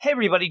Hey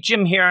everybody,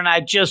 Jim here, and I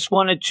just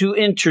wanted to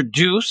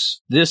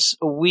introduce this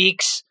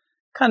week's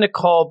kind of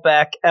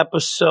callback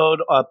episode,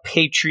 a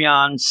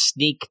Patreon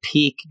sneak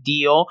peek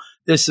deal.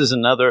 This is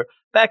another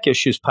Back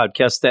Issues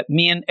podcast that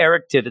me and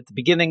Eric did at the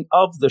beginning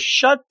of the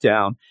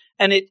shutdown,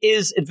 and it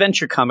is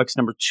Adventure Comics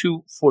number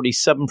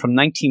 247 from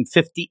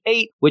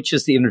 1958, which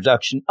is the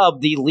introduction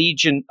of the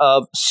Legion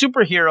of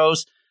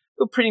Superheroes,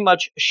 who pretty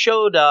much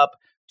showed up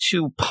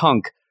to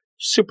punk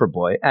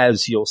Superboy,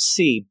 as you'll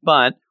see.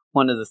 But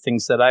one of the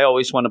things that I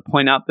always want to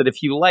point out, that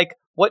if you like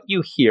what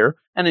you hear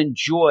and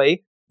enjoy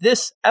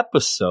this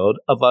episode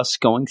of us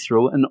going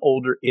through an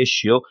older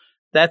issue,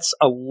 that's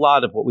a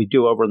lot of what we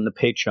do over on the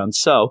Patreon.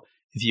 So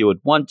if you would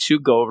want to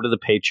go over to the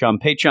Patreon,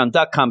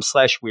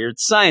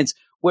 patreon.com/weirdscience,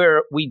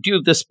 where we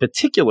do this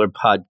particular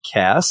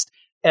podcast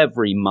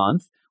every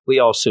month. We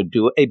also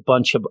do a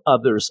bunch of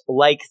others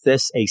like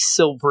this, a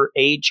Silver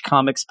Age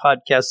comics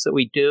podcast that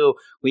we do.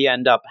 We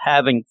end up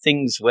having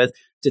things with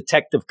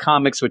Detective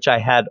Comics, which I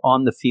had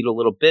on the feed a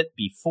little bit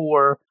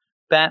before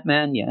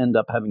Batman. You end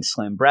up having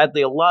Slam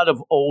Bradley, a lot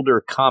of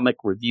older comic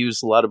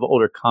reviews, a lot of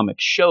older comic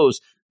shows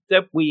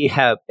that we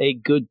have a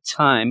good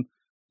time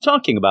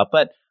talking about.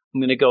 But I'm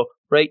going to go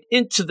right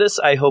into this.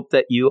 I hope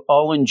that you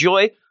all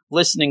enjoy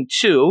listening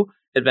to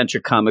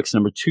Adventure Comics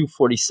number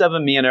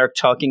 247. Me and Eric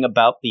talking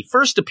about the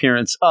first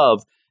appearance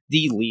of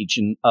the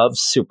Legion of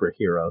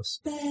Superheroes.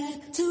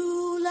 Back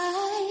to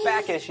life.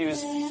 Back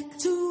issues. Back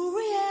to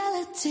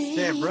reality.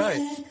 Damn right.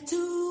 Back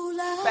to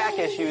life. Back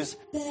issues.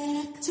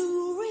 Back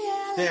to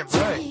reality. Damn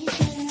right.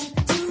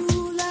 Back to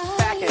life.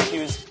 Back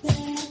issues.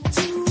 Back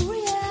to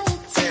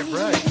reality. Damn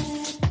right.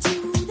 Back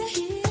to the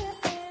here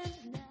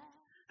and now.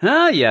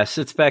 Ah, yes,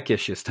 it's Back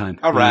Issues time.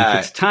 All right.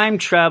 It's time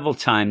travel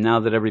time. Now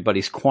that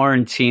everybody's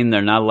quarantined,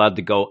 they're not allowed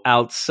to go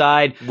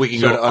outside. We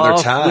can go to other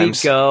off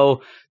times. We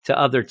go to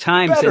other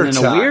times. Better and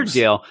in a weird times.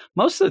 deal,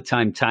 most of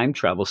the time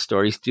travel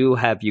stories do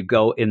have you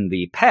go in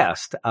the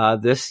past.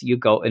 This, you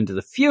go into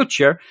the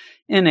future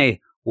in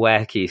a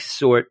wacky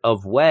sort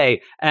of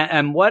way.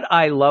 And what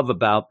I love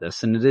about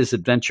this, and it is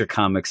Adventure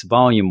Comics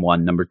Volume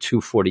 1, number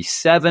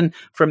 247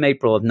 from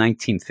April of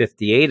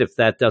 1958. If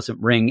that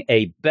doesn't ring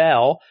a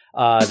bell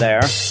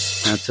there,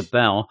 that's a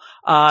bell.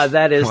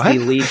 That is What? the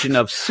Legion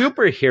of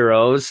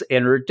Superheroes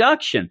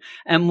introduction.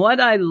 And what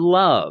I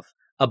love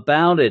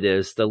about it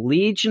is the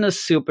Legion of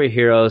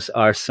Superheroes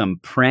are some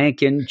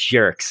pranking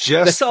jerks.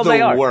 Just That's all they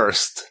the are.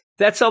 worst.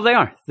 That's all they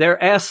are.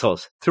 They're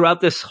assholes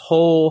throughout this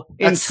whole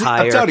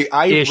entire I'm telling you,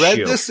 I issue. read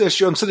this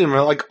issue. I'm sitting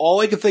there like, all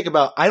I can think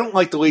about, I don't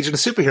like the Legion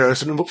of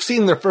Superheroes. And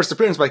seeing their first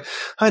appearance, I'm like,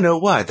 I know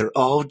why. They're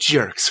all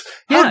jerks.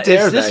 How Yeah,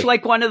 dare is this they?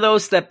 like one of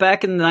those that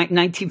back in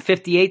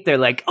 1958, they're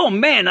like, oh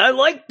man, I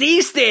like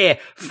these there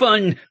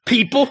fun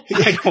people.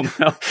 I don't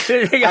know.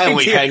 I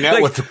only hang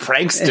out with the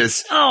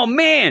pranksters. Oh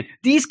man,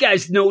 these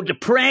guys know the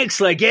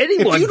pranks like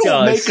anyone If you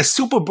don't does. make a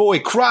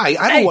Superboy cry,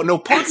 I don't Hey. want no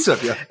parts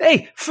of you.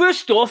 Hey,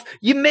 first off,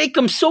 you make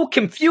him so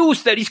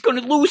confused that he's going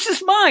to lose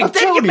his mind. I'm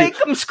Then you telling you, make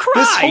him cry.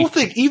 This whole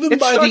thing, even It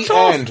by the starts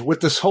off- end,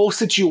 with this whole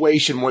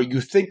situation where you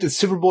think that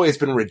Superboy has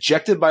been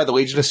rejected by the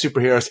Legion of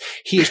Superheroes,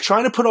 he is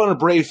trying to put on a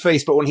brave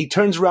face, but when he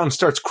turns around and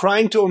starts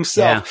crying to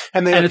himself, Yeah.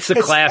 And it's the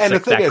classic, and the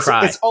thing that is,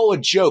 cry. it's all a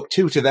joke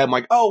too to them.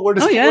 Like, oh, we're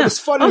just, Oh, yeah. we're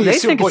just funny. Oh, they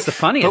Superboy. think it's the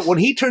funniest. But when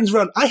he turns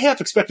around, I half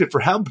expected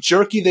for how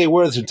jerky they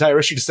were this entire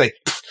issue to say,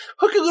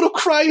 look at little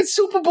crying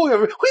Superboy.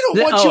 We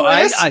don't want your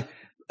ass.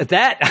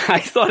 I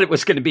thought it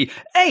was going to be,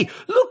 hey,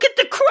 look at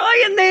the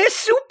crying there,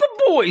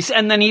 Superboys.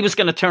 And then he was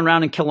going to turn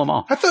around and kill them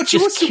all. I thought you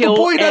were Just kill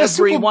Superboy, not a every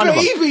Super one of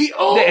them. Baby.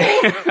 Oh.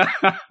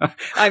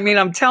 I mean,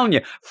 I'm telling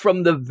you,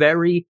 from the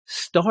very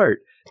start,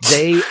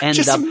 they end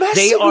Just up, messing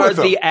they are with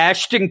 'em. the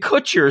Ashton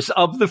Kutchers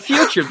of the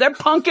future. They're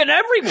punking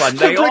everyone.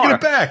 They're They bringing are.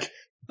 it back.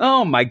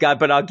 Oh my God,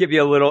 but I'll give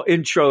you a little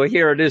intro.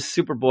 Here it is.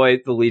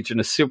 Superboy, the Legion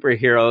of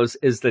Superheroes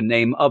is the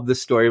name of the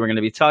story we're going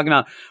to be talking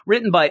about.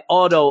 Written by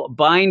Otto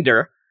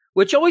Binder,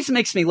 which always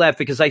makes me laugh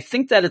because I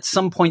think that at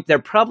some point there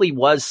probably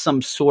was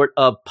some sort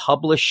of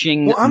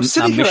publishing Well, I'm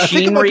sitting here, I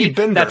think it might be machinery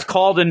Binder. that's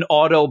called an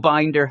Auto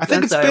Binder. I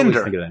think it's always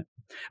Binder. think of that.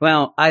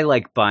 Well, I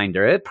like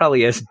Binder. It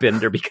probably is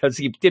Binder because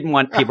he didn't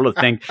want people to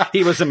think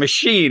he was a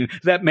machine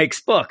that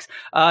makes books.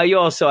 You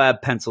also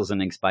have pencils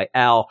and inks by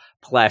Al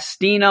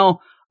Plastino.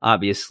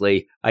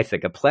 Obviously, I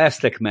think a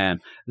Plastic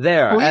Man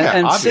there. Oh, yeah,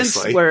 and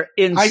obviously. since we're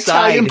inside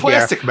Italian here,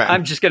 Plastic Man.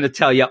 I'm just going to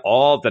tell you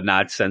all the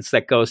nonsense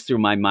that goes through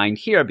my mind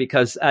here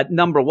because at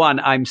number one,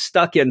 I'm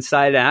stuck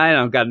inside and I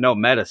don't got no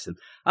medicine.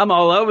 I'm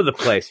all over the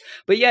place.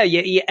 But yeah,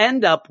 you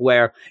end up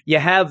where you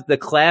have the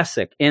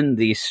classic in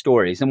these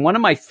stories. And one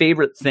of my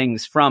favorite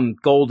things from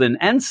Golden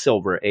and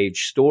Silver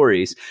Age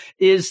stories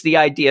is the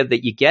idea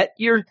that you get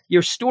your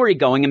story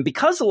going. And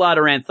because a lot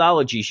of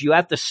anthologies, you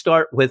have to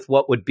start with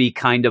what would be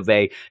kind of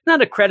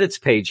not a credits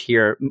page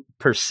here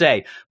per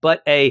se,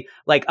 but a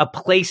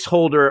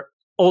placeholder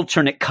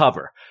alternate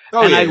cover.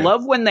 Oh, and yeah, I yeah.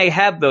 love when they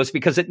have those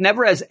because it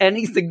never has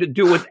anything to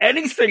do with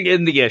anything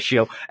in the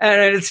issue.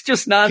 And it's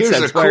just nonsense.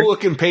 Here's a where cool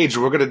looking page.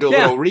 We're going to do a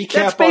Yeah, little that's recap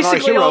on our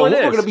basically hero. all What it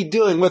we're is. going to be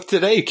dealing with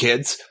today,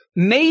 kids.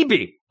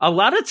 Maybe a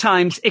lot of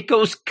times it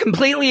goes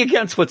completely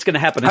against what's going to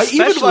happen, I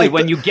even especially like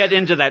when you get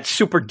into that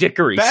super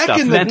dickery back stuff.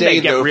 in the Then day,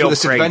 they get though, real for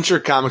this crazy. adventure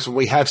comics, when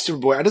we have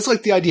Superboy, I just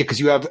like the idea because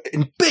you have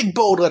in big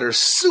bold letters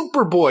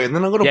Superboy, and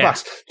then a little Yeah.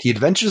 box, The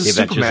Adventures of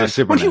The Adventures of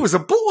Superman, when he Superman. was a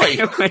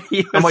boy. When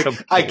he I'm was like,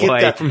 a I get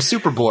boy. that from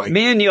Superboy.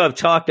 Me and you have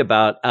talked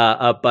about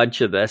a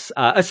bunch of this,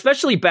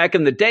 especially back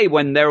in the day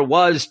when there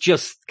was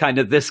just kind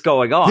of this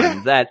going on,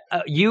 Yeah. that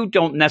you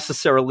don't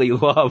necessarily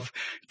love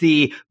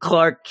the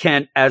Clark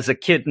Kent as a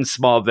kid in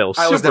Smallville.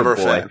 I was never a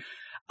Superboy. fan.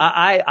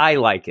 I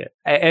like it.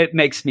 It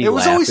makes me It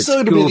was laugh. always It's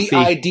silly to me, goofy. the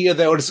idea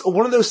that it's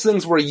one of those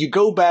things where you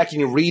go back and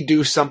you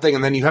redo something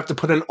and then you have to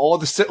put in all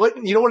the, like,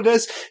 you know what it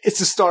is? It's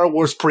the Star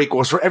Wars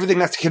prequels where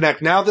everything has to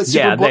connect. Now that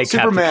Yeah, they have to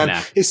Superman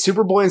connect. is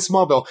Superboy in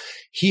Smallville,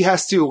 he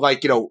has to,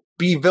 like, you know,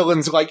 be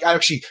villains, like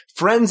actually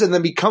friends and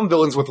then become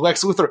villains with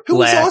Lex Luthor, who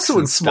was Lex also in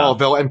and stuff.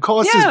 Smallville and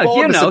caused his Yeah, you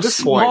baldness know, at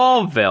this point.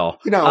 Smallville.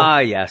 You know,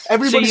 Yes.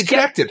 Everybody's So you get-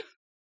 connected.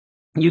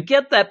 You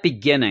get that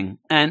beginning,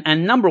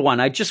 and number one,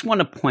 I just want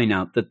to point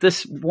out that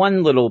this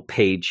one little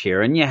page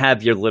here, and you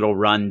have your little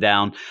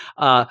rundown,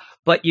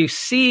 but you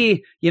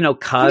see, you know,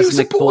 he was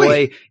a Cosmic boy.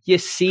 Boy, you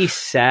see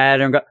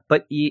Saturn,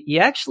 but you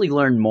actually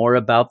learn more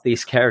about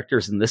these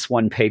characters in this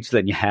one page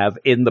than you have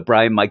in the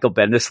Brian Michael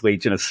Bendis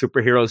Legion of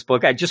Superheroes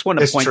book. I just want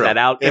to It's point true. that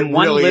out It in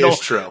one really little is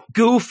true.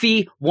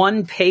 goofy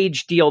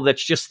one-page deal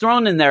that's just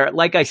thrown in there,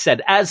 like I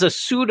said, as a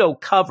pseudo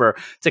cover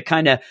to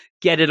kind of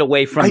get it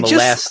away from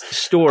last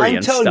story I'm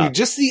and telling stuff. you,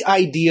 just the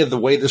idea, the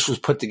way this was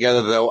put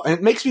together, though, and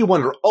it makes me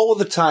wonder all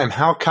the time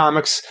how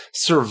comics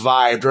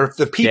survived, or if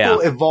the people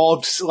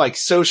evolved, like,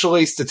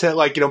 socially,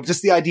 like, you know,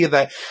 just the idea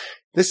that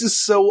this is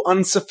so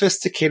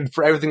unsophisticated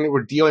for everything that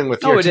we're dealing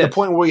with here, Oh, it to the is.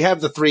 point where we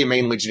have the three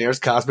main Legionnaires,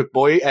 Cosmic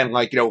Boy and,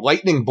 like, you know,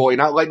 Lightning Boy,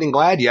 not Lightning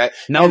Lad yet,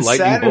 No, and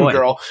Lightning Saturn Boy.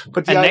 Girl.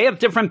 But And they have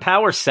different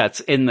power sets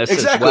in this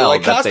exactly, as well.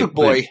 like that Cosmic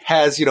Boy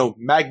has, you know,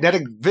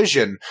 magnetic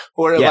vision,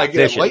 or Yeah, like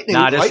vision,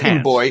 not his Lightning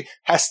hands. Boy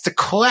has to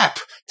clap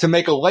to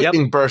make a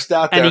lightning burst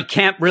out there. And he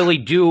can't really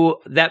do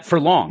that for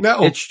long.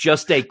 No. It's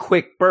just a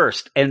quick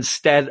burst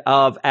instead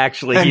of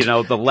actually, And you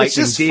know, the lightning it's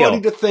just deal.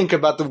 funny to think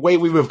about the way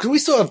we move, because we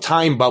still have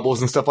time bubbles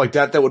and stuff like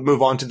that that would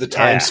move on to the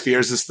time Yeah.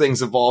 spheres as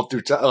things evolve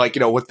through, like, you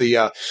know, with the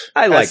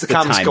I like as the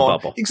comics time go on.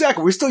 bubble.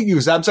 Exactly, we still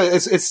use that. I'm saying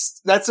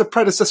that's a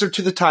predecessor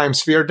to the time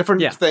sphere.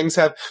 Different Yeah. things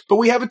have, but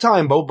we have a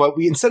time bubble. But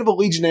we, instead of a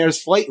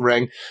Legionnaire's flight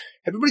ring,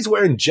 everybody's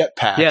wearing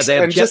jetpacks. Yeah, they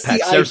have And just the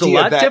jetpacks. There's a idea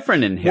lot that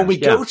different in here. when we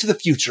Yeah. go to the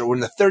future, we're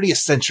in the 30th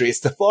century.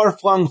 It's the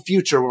far-flung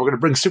future where we're going to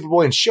bring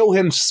Superboy and show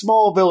him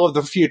Smallville of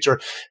the future.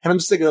 And I'm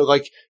just thinking,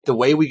 like, the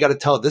way we got to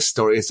tell this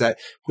story is that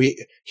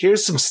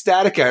here's some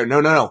static error.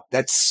 No,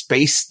 that's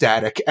space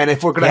static. And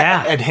if we're going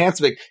to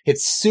enhance it,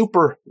 it's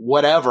super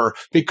whatever,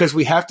 because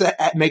we have to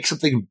make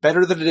something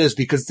better than it is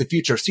because it's the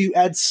future. So you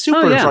add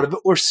super in front of it,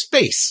 or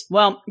space.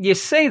 Well, you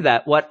say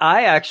that. What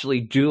I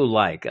actually do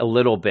like a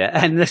little bit,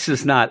 and this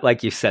is not,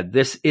 like you said,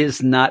 this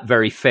is not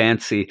very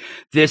fancy.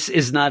 This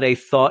is not a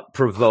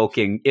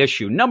thought-provoking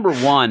issue. Number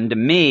one, to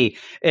me,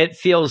 it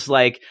feels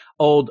like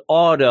old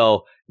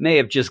Otto may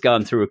have just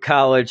gone through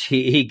college.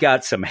 He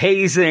got some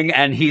hazing,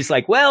 and he's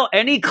like, well,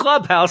 any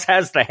clubhouse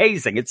has the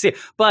hazing.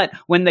 But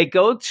when they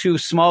go to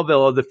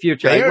Smallville of the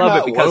future, They I are love not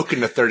it because woke in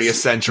the 30th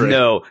century.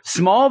 no,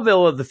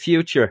 Smallville of the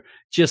future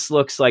just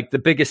looks like the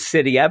biggest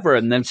city ever.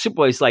 And then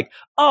Superboy's like,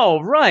 oh,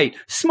 right,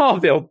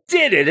 Smallville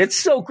did it. It's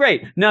so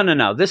great.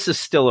 No. This is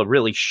still a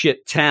really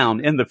shit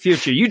town in the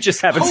future. You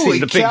just haven't Holy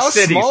seen the big cow,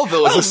 cities.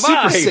 Smallville is a super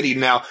my. city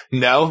now.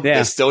 No, Yeah.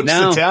 it's still just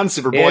No, a town,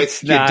 Superboy.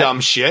 it's You not. dumb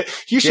shit.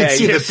 You should Yeah,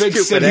 see you the big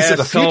stupid cities of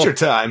the asshole. future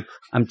time.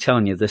 I'm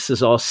telling you, this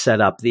is all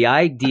set up. The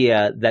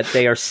idea that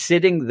they are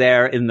sitting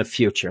there in the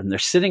future and they're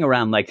sitting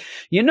around like,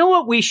 you know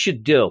what we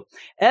should do?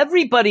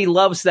 Everybody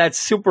loves that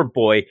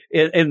Superboy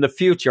in the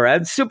future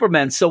and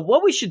Superman. So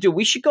what we should do,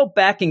 we should go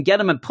back and get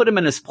him and put him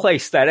in his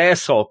place, that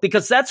asshole,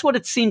 because that's what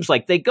it seems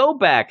like. They go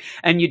back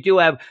and you do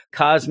have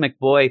Cosmic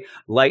Boy,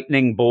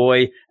 Lightning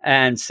Boy,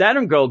 and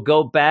Saturn Girl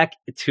go back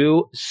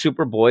to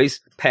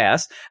Superboy's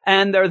past,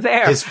 and they're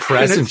there. His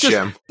present, And it's just-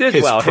 Jim. His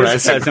His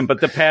present, present.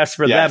 but the past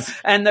for Yes. them.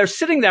 And they're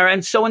sitting there.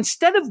 And so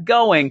instead of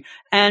going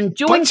and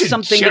doing Bunch of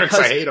something jerks,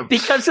 I hate 'em.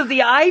 because of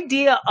the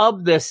idea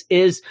of this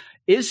is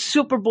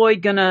Superboy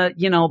gonna,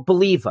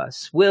 believe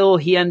us? Will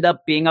he end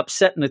up being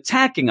upset and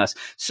attacking us?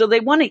 So they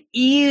want to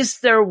ease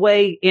their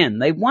way in.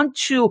 They want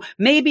to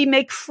maybe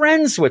make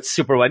friends with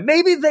Superboy.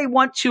 Maybe they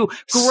want to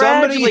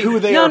Somebody gradually. who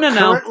they no, are no,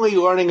 no. currently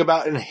learning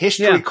about in a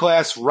history Yeah.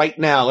 class right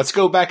now. Let's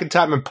go back in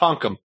time and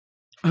punk them.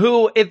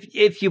 Who,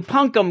 if you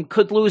punk them,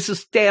 could lose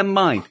his damn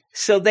mind.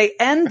 So they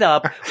end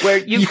up where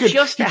you could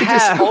just you could have.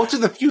 just alter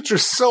the future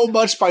so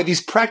much by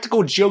these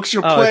practical jokes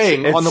you're Oh,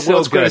 playing it's on the so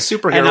world's good. greatest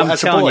superhero And I'm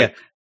as a telling boy. you,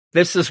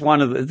 this is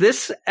one of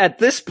this at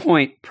this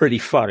point pretty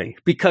funny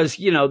because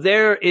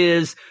there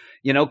is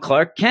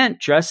Clark Kent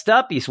dressed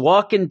up. He's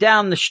walking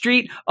down the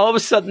street. All of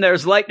a sudden,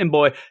 there's Lightning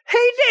Boy.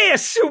 Hey there,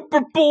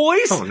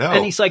 Superboys! Oh, no.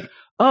 And he's like,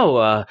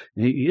 oh,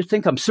 you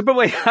think I'm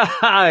Superboy?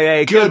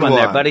 Hey, good Good one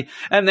there, one. buddy.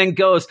 And then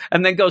goes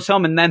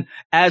home. And then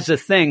as a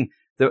thing,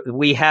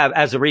 we have,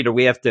 as a reader,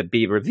 we have to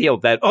be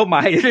revealed that, oh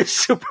my, it is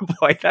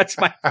Superboy. That's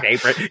my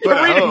favorite.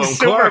 You're reading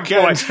Clark Superboy.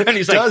 Kent And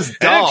he's does like,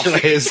 doff actually,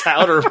 his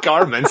outer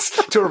garments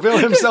to reveal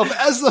himself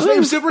as the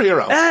famed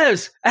superhero.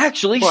 as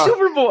actually Well,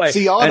 Superboy.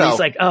 See, and Otto, he's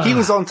like, oh, he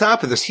was on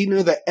top of this. He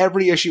knew that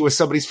every issue was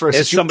somebody's first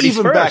It's issue, somebody's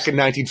even first. back in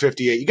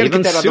 1958. You got to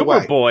get that out of the way.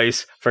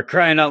 Superboys, for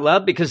crying out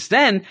loud, because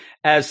then,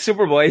 as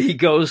Superboy, he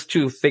goes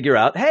to figure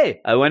out,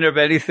 hey, I wonder if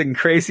anything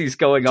crazy's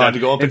going on Time to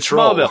go on in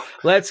patrol. Smallville.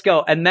 Let's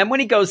go. And then when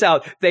he goes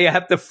out, they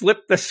have to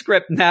flip the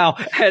script now,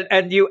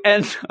 and you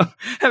end up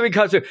having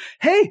Custer,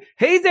 hey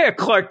there,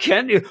 Clark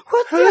Kent.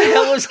 What the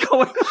hell is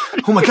going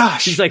on? Oh my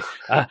gosh. She's like,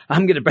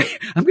 I'm gonna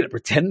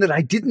pretend that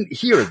I didn't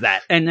hear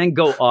that, and then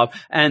go off,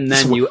 and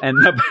then you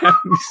end up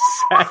having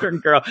Saturn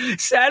Girl.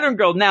 Saturn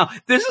Girl. Now,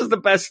 this is the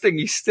best thing.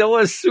 He still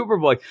is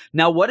Superboy.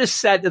 Now, what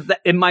is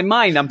in my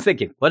mind? I'm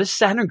thinking, what is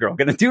Saturn Girl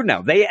gonna do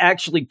now? They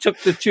actually took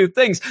the two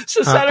things.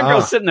 So Saturn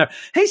Girl's sitting there.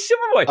 Hey,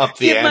 Superboy, Up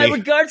the give my ante.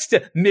 regards to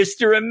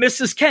Mr. and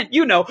Mrs. Kent.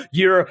 You know,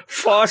 your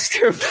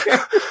foster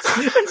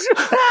parents.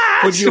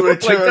 Would you Superboy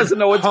return doesn't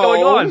know what's home?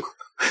 going on.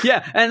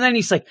 Yeah, and then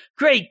he's like,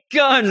 "Great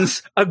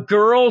guns, a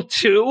girl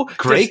too."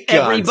 Great Does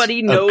guns, everybody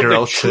a know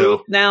girl the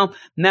truth too.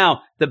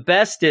 now? The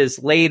best is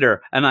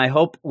later, and I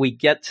hope we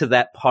get to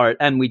that part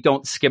and we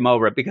don't skim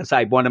over it because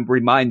I want to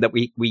remind that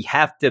we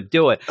have to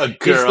do it. A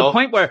It's the girl.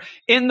 point where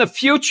in the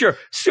future,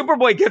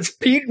 Superboy gets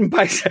beaten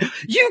by.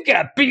 You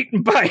got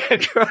beaten by a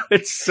girl.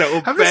 It's so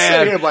I'm bad. just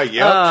sitting here like,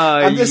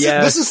 yeah. This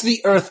yes. is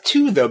the Earth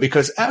 2, though,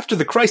 because after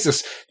the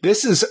crisis,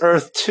 this is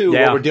Earth 2,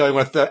 Yeah. what we're dealing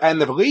with,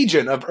 and the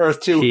Legion of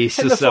Earth 2 in the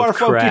Pieces of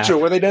far-flung crap. future,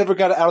 where they never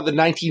got out of the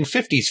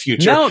 1950s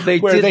future. No, they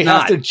where did they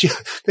not.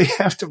 they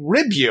have to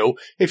rib you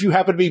if you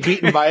happen to be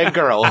beaten by a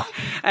girl.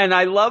 And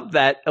I love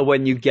that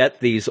when you get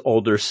these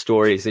older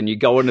stories and you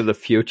go into the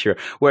future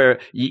where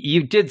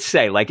you did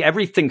say like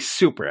everything's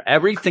super,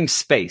 everything's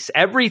space,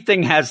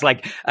 everything has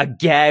like a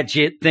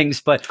gadget things,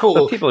 but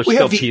Cool. people are We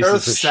still have the pieces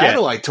Earth of shit.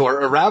 satellite tour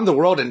around the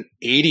world in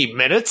 80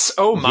 minutes.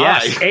 Oh my!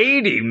 Yes,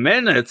 80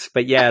 minutes.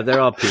 But yeah,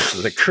 they're all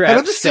pieces of crap. And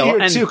I'm just still. sitting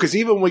here And too, because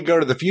even when we go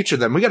to the future,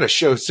 then we got to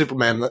show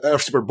Superman or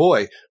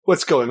Superboy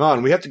what's going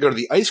on. We have to go to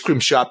the ice cream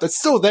shop that's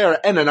still there,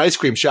 and an ice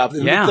cream shop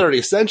in Yeah. the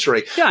 30th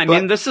century. yeah, I But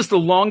mean, this is the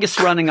longest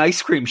running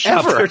ice cream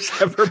shop Ever. there's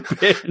ever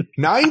been.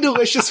 9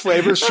 delicious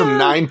flavors from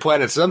 9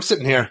 planets. And I'm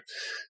sitting here.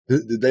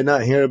 Did they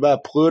not hear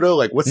about Pluto?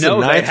 Like, what's No,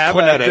 the they 9th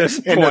haven't at planet this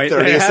in the point. They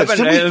 30th haven't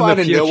century? Did in we find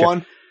the a new future.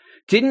 one?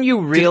 Didn't you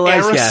Did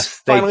realize? Eris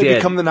Yes, they finally did.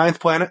 become the 9th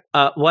planet?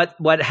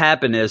 What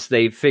happened is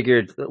they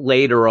figured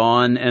later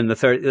on in the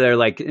third, they're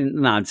like,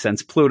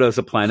 nonsense. Pluto's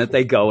a planet.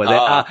 They go with it.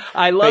 I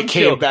They love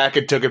came back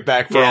and took it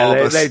back for all of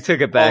us. They took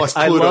it back. All us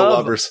Pluto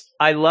lovers.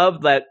 I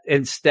love that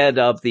instead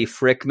of the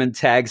Frickman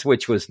tags,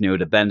 which was new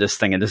to Bendis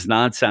thing and is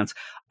nonsense,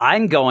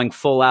 I'm going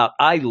full out.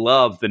 I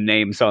love the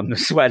names on the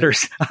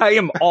sweaters. I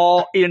am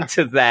all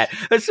into that,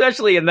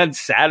 especially. And then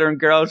Saturn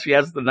Girl, she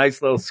has the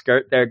nice little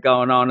skirt there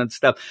going on and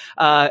stuff.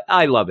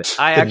 I love it.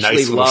 I The actually nice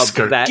little love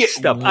skirt. that Get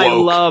stuff. woke. I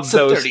love It's the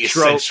those 30th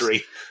tropes.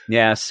 century.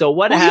 Yeah. So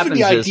what Well, happens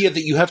even the is idea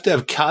that you have to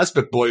have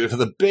Cosmic Boy with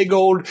a big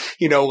old,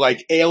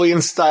 like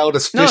alien style,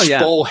 this Oh, yeah.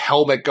 fishbowl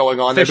helmet going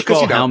on there.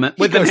 fishbowl Because, helmet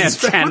he with an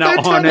goes, antenna with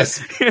on it.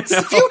 antennas. It's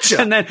the know?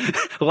 future. And then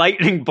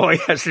Lightning Boy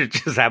has to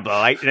just have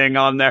lightning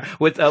on there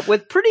with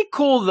pretty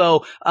cool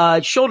though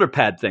shoulder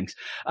pad things.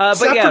 It's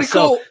But not yeah, pretty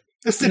so cool.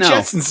 It's the no,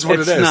 Jetsons is what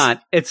it is.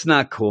 It's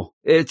not cool.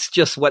 It's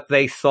just what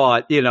they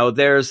thought.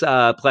 There's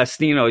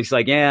Plastino. He's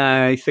like,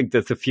 yeah, I think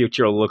that the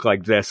future will look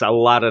like this. A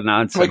lot of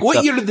nonsense. Like, what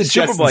So year did the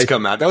Superboy- Jetsons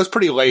come out? That was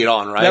pretty late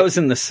on, right? That was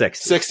in the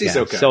 60s. 60s?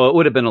 Okay. So it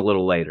would have been a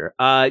little later.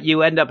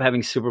 You end up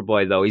having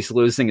Superboy, though. He's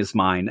losing his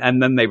mind.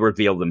 And then they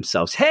reveal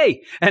themselves.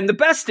 Hey, and the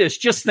best is,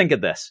 just think of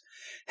this.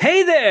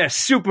 Hey there,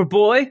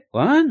 Superboy.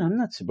 What? I'm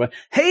not Superboy.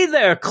 Hey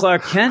there,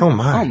 Clark Kent. Oh,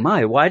 my. Oh,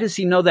 my. Why does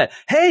he know that?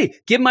 Hey,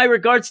 give my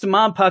regards to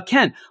Mom and Pa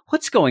Kent.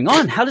 What's going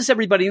on? How does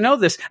everybody know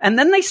this? And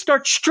then they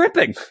start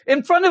stripping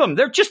in front of them.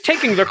 They're just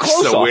taking their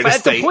clothes The off. weirdest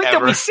At the thing point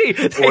that we ever. see,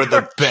 they Or the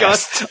are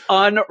best. just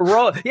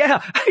unroll.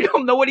 Yeah, I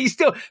don't know what he's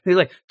doing. He's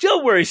like,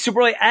 don't worry,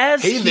 Superboy.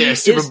 As Hey he there,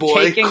 is Superboy.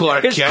 taking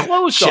Clark his Kent.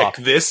 clothes Check off.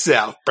 this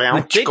out. Bow,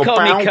 They chicka,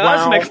 call me bow,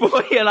 Cosmic wow.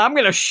 Boy, and I'm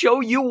going to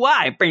show you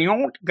why.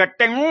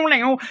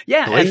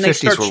 Yeah, The late and they 50s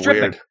start were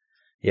stripping. weird.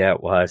 Yeah,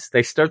 it was.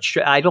 They start.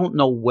 I don't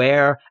know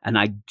where, and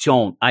I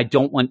don't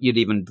want you to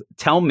even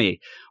tell me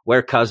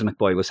where Cosmic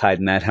Boy was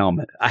hiding that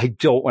helmet. I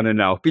don't want to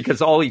know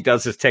because all he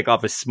does is take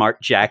off his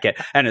smart jacket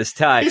and his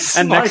tie, His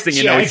and next smart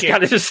thing you know, he's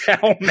jacket. got his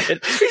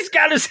helmet. He's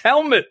got his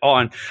helmet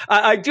on.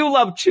 I do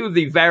love too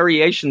the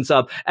variations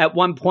of. At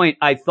one point,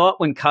 I thought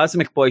when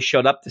Cosmic Boy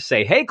showed up to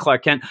say, "Hey,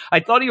 Clark Kent," I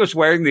thought he was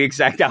wearing the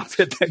exact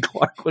outfit that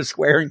Clark was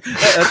wearing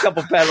a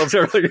couple panels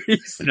earlier.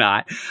 He's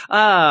not.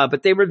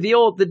 But they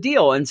reveal the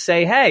deal and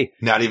say, "Hey."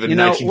 Not even You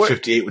know,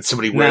 1958 would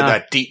somebody wear No.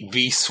 that deep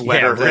V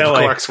sweater Yeah, that really.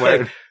 Clark's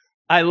wearing.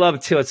 I love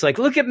too. It's like,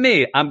 look at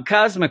me. I'm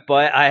Cosmic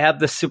Boy. I have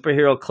the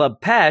Superhero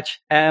Club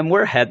patch, and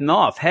we're heading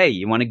off. Hey,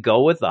 you want to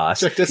go with us?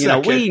 Check this You know,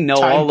 out, we kid. know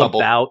Time all bubble.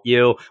 about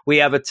you. We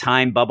have a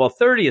time bubble.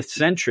 30th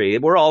century.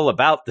 We're all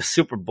about the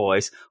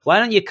Superboys. Why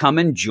don't you come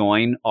and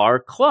join our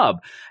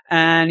club?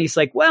 And he's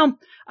like, well,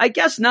 I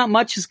guess not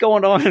much is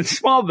going on in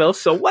Smallville,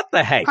 so what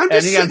the heck? I'm And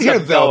just he sitting ends here,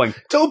 up though. going.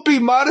 Don't be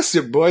modest,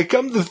 here, boy.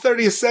 Come to the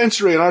 30th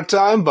century in our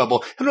time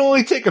bubble. It'll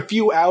only take a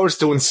few hours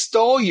to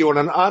install you on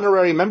an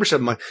honorary membership.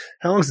 I'm like,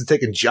 how long is it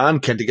taking John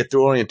Kent to get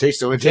through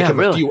orientation? It'll only take him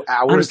a few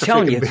I'm hours to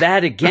telling freaking you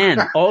that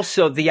again.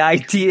 Also, the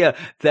idea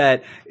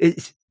that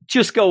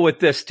just go with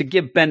this to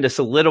give Bendis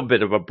a little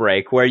bit of a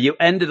break, where you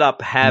ended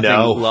up having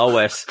No.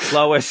 Lois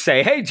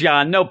say, "Hey,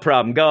 John, no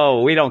problem,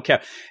 go. We don't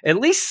care." At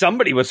least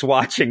somebody was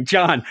watching.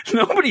 John,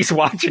 nobody's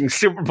watching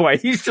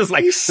Superboy. He's just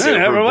like, He's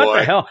 "Whatever, what Superboy.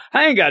 the hell?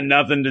 I ain't got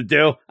nothing to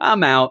do.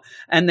 I'm out."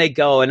 And they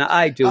go, and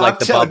I do like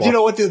the bubble. You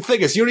know what? The thing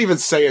is, you're even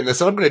saying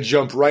this, and I'm going to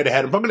jump right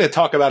ahead. I'm going to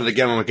talk about it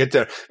again when we get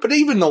there. But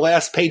even the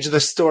last page of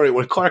the story,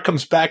 when Clark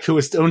comes back to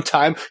his own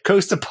time,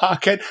 goes to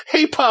Pocket,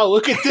 hey, Pa,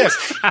 look at this.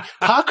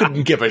 Pa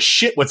couldn't give a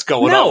shit what's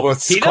going on. No,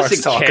 What he Clark's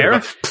doesn't talking care.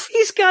 about.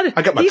 He's got.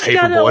 I got my he's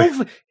paper got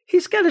boy.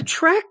 He's got a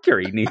tractor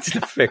he needs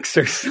to fix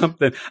or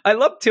something. I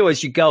love too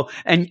as you go,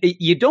 and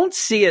you don't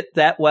see it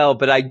that well,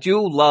 but I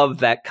do love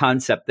that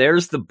concept.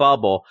 There's the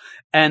bubble,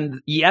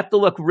 and you have to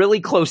look really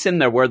close in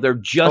there where they're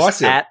I just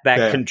see it. at that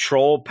Yeah.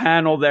 control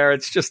panel there.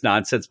 It's just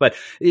nonsense, but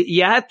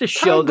you have to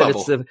show Time that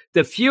it's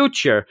the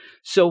future.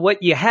 So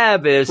what you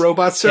have is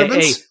Robot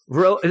servants?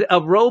 a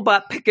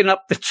robot picking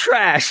up the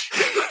trash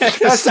at the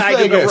That's the side of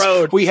thing the is,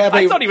 road. we have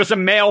I a- thought he was a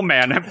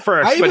mailman at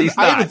first, I but even, he's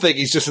I not. even think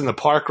he's just in the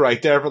park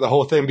right there for the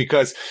whole thing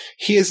because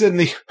he is in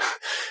the.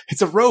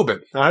 It's a robot,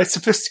 all right?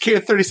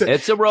 Sophisticated 37.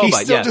 It's a robot, He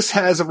still yeah. just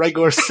has a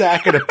regular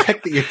sack and a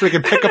pick that you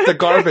freaking pick up the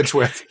garbage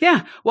with.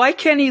 Yeah, why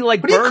can't he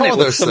like What do you burn call it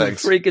with those some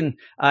things? freaking?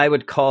 I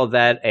would call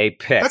that a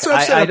pick. That's what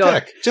I'm saying. I A don't.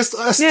 pick, just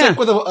a stick Yeah.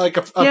 with a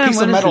Yeah, piece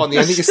what of is metal it? on the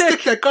end. A You can stick.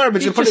 stick that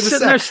garbage He's and put it just in the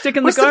sitting there sack.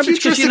 sticking the What's garbage 'cause,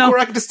 futuristic you know- where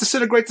I can just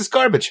disintegrate this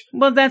garbage?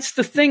 Well, that's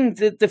the thing.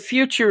 The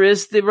future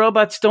is the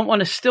robots don't want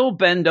to still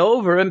bend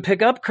over and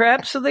pick up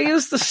crap, so they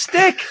use the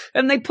stick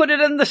and they put it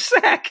in the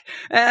sack,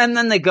 and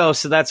then they go.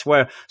 So that's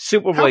where How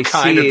Superboy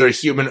kind of their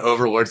sees. human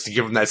overlords to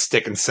give them that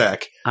stick and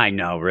sack. I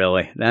know,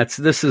 really.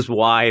 This is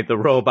why the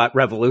robot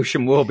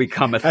revolution will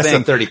become a That's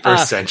thing. the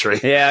 31st century.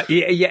 Yeah,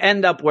 you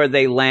end up where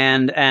they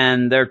land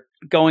and they're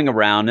going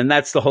around, and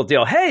that's the whole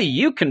deal. Hey,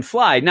 you can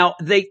fly. Now,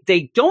 they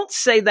don't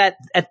say that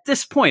at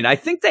this point. I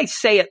think they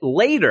say it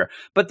later,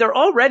 but they're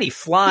already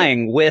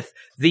flying with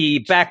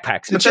the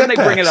backpacks. The But then they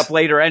bring it jetpacks. up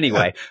later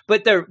anyway.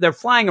 But they're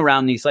flying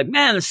around, and he's like,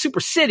 man, the super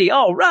city,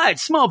 all right,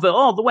 Smallville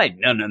all the way.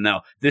 No.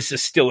 This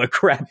is still a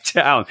crap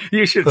town.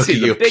 You should Look see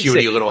at the you, big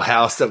puny city. little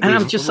house that And I'm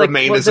we've just like,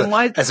 remained well, as, then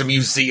why- as a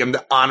museum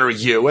to honor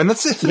you. And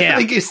that's the Yeah.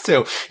 thing is,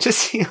 too.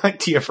 Just the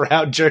idea for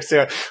how jerks they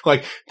are.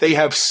 Like, they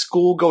have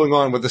school going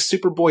on with a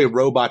Superboy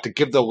robot to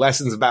give the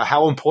lessons about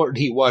how important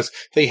he was.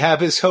 They have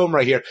his home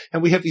right here.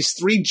 And we have these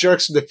three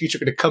jerks in the future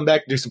going to come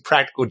back and do some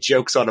practical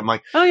jokes on him.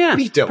 Like, Oh, yeah. what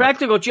are you doing?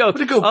 Practical joke.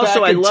 I'm going to go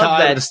Also, back I in love time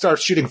that. to start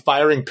shooting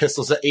firing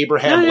pistols at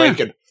Abraham Yeah, yeah.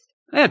 Lincoln.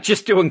 Yeah,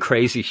 just doing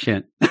crazy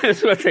shit.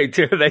 That's what they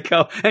do. They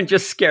go and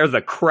just scare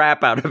the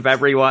crap out of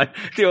everyone.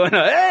 Doing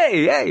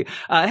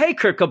hey,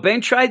 Kurt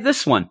Cobain, try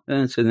this one.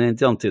 And so they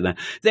don't do that.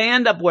 They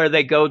end up where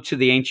they go to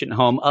the ancient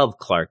home of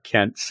Clark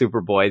Kent,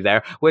 Superboy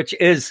there, which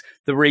is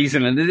the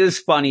reason. And it is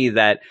funny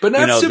that, But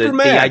not you know,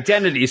 Superman. the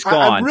identity's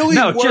gone. I'm really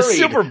no, worried just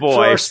Superboy.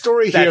 for our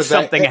story that here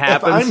something that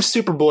happens. if I'm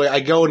Superboy, I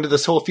go into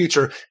this whole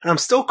future and I'm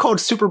still called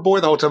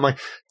Superboy the whole time. I'm like,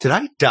 did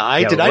I die?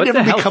 Yeah, did I what the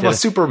never hell become did- a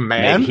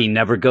Superman? Maybe he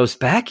never goes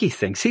back, he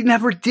thinks. He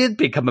never did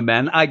become a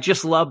man. I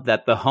just love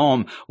that the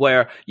home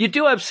where you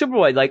do have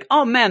Superboy, like,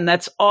 oh man,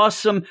 that's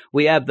awesome.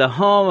 We have the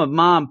home of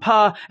Mom and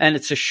Pa, and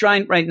it's a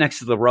shrine right next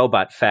to the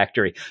robot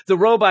factory. The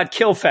robot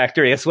kill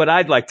factory is what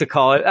I'd like to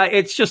call it.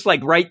 It's just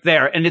like right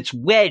there, and it's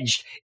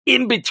wedged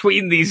in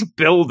between these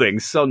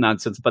buildings. So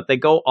nonsense, but they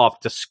go off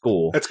to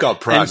school. That's called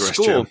progress, And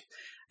school, Jim.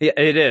 yeah,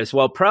 it is.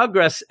 Well,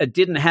 progress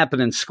didn't happen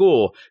in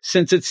school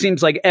since it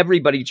seems like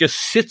everybody just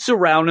sits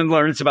around and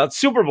learns about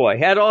Superboy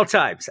at all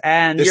times.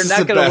 And This you're is not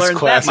the going to best learn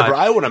class that much. ever.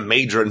 I want to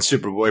major in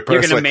Superboy You're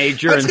personally. gonna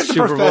major Let's in get the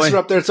Superboy? professor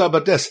up there to talk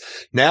about this.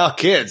 Now,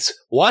 kids,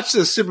 watch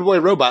this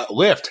Superboy robot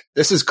lift.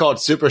 This is called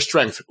super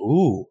strength.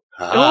 Ooh.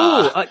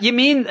 Ah. Oh, you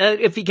mean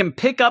if he can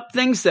pick up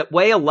things that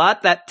weigh a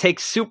lot, that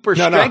takes super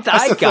No, strength?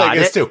 that's I the got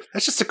thing it. is, too.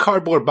 That's just a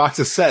cardboard box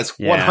that says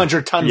Yeah.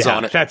 100 tons Yeah,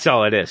 on it. That's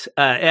all it is.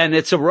 And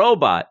it's a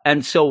robot.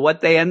 And so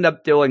what they end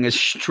up doing is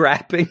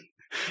strapping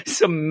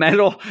some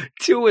metal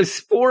to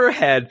his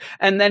forehead.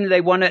 And then they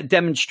want to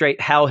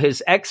demonstrate how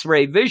his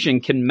X-ray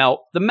vision can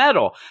melt the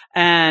metal.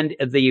 And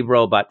the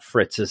robot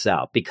fritzes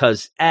out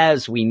because,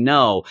 as we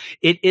know,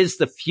 it is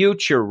the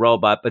future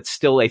robot, but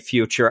still a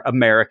future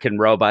American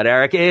robot,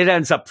 Eric. It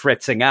ends up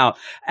fritzing out.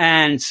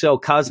 And so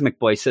Cosmic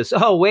Boy says,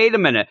 oh, wait a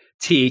minute,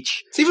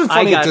 Teach. It's even I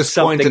funny got at this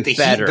point that something the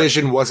better. heat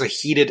vision was a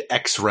heated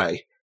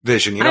X-ray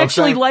vision. You know I what I'm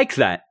actually saying? like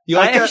that. You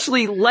like I that?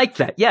 actually like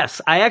that.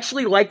 Yes, I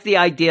actually like the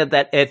idea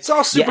that if It's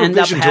all you end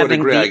up supervision to a having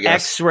degree, I the guess.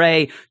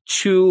 X-ray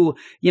to,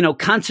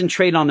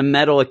 concentrate on a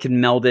metal, it can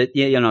meld it.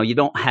 You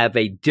don't have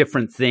a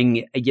different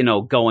thing,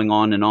 going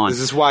on and on. This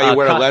is why you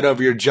wear a lead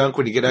over your junk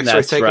when you get X-rays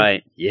That's taken?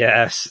 right.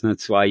 Yes,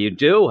 that's why you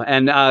do.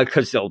 And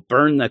because they'll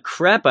burn the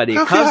crap out of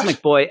you. Oh, Cosmic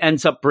gosh. Boy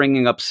ends up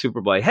bringing up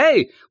Superboy.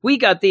 Hey, we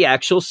got the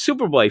actual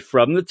Superboy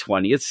from the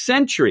 20th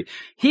century.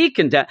 He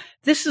can.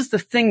 This is the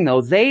thing,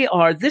 though.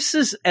 This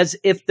is as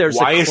if there's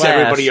Why a class. is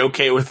everybody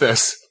okay with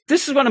this?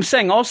 This is what I'm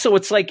saying. Also,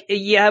 it's like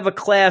you have a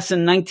class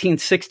in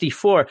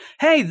 1964.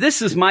 Hey,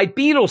 this is my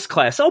Beatles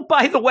class. Oh,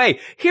 by the way,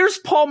 here's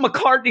Paul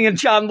McCartney and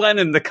John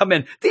Lennon to come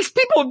in. These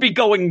people would be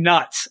going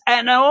nuts.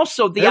 And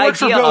also the It works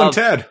for idea Bill and of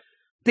Ted.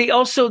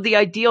 the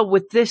idea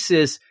with this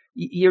is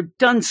you're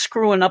done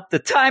screwing up the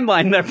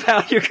timeline there,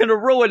 pal. You're going to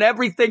ruin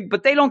everything,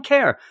 but they don't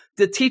care.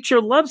 The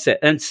teacher loves it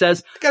and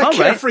says, Got a all right,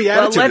 carefree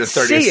well, attitude in the let's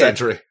 30th see it.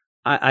 century.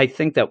 I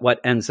think that what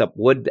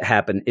would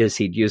happen is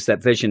he'd use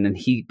that vision, and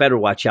he better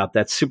watch out.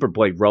 That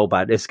Superboy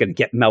robot is going to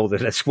get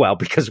melded as well,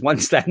 because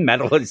once that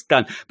metal is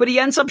done, but he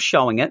ends up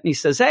showing it, and he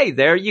says, "Hey,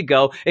 there you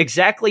go,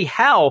 exactly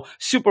how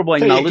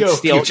Superboy There you melded go,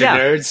 steel." future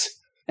nerds.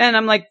 And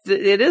I'm like,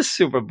 it is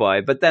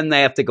Superboy, but then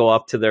they have to go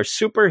up to their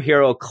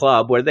superhero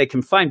club, where they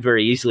can find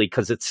very easily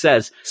because it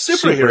says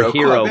Superhero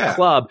Club, yeah.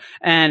 Club,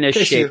 and it's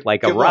In case you shaped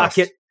like a get lost.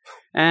 rocket.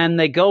 And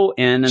they go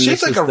in, and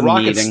Shaped this like is a the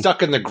rocket meeting.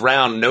 stuck in the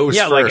ground, nose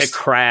Yeah, first. like it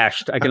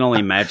crashed. I can only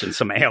imagine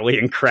some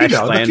alien crash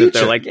the landed. future.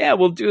 They're like, yeah,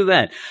 we'll do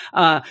that.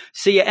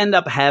 So you end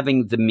up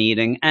having the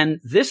meeting. And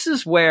this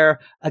is where,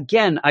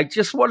 again, I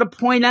just want to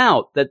point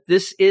out that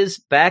this is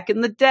back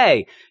in the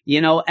day,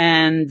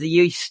 and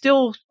you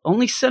still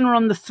only center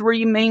on the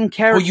three main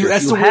characters.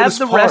 that's the have weirdest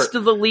the part. rest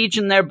of the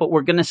Legion there, but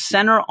we're going to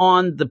center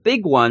on the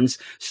big ones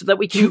so that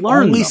we can You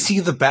learn only them. see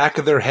the back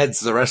of their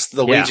heads, the rest of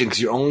the Yeah. Legion,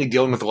 because you're only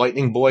dealing with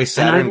Lightning Boy, And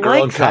Saturn I Girl,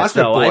 like and that,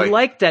 Cosmic though. Boy. I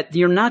like that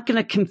you're not going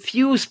to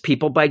confuse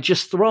people by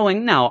just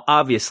throwing. Now,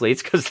 obviously,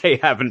 it's because they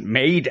haven't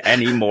made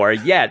any more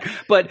yet,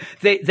 but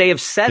they have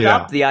set Yeah.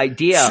 up the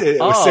idea It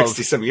was of.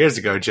 60-some years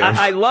ago, Jim.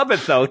 I love it,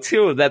 though,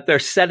 too, that they're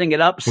setting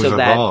it up so We've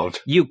that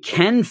evolved. you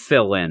can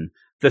fill in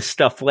the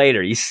stuff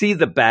later. You see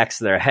the backs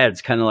of their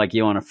heads, kind of like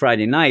you on a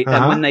Friday night. And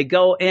Uh-huh. when they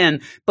go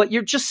in, but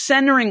you're just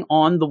centering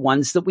on the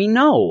ones that we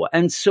know.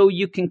 And so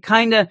you can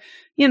kind of,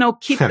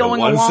 keep The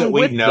going ones along that we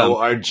with know them.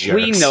 are jerks.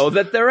 We know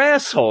that they're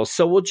assholes,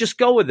 so we'll just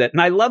go with it.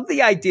 And I love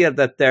the idea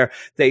that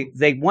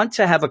they want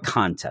to have a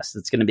contest.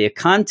 It's going to be a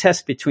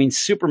contest between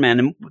Superman.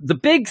 And the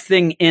big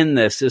thing in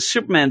this is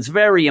Superman's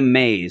very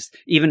amazed,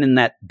 even in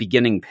that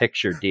beginning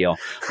picture deal,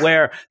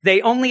 where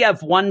they only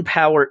have one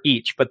power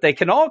each, but they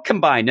can all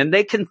combine and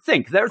they can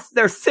think.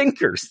 They're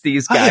thinkers,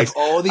 these I guys. have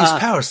all these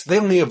powers. They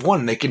only have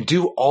one. They can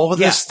do all of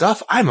Yeah. this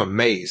stuff. I'm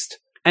amazed.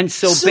 And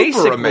so Super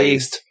basically,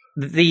 amazed.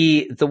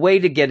 the way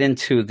to get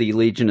into the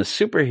Legion of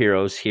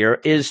Superheroes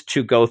here is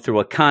to go through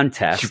a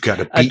contest You've got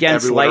to beat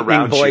against everyone Lightning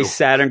around Boy, you.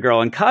 Saturn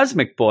Girl, and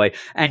Cosmic Boy,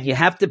 and you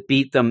have to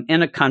beat them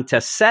in a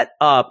contest set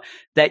up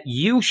that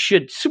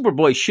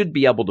Superboy should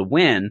be able to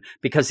win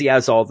because he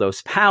has all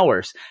those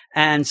powers.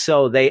 And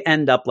so they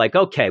end up like,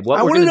 okay, what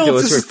I we're want to going to know do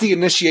if this is is the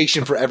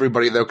initiation for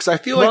everybody, though, because I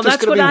feel like Well, there's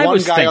that's going to what be I one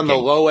was guy on the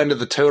thinking. low end of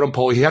the totem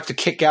pole you have to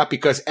kick out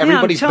because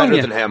everybody's telling better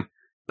you. than him.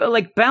 But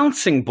like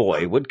Bouncing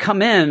Boy would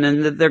come in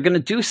and they're going to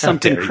do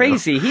something dare you.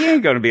 crazy. He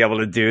ain't going to be able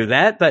to do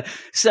that. But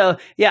so,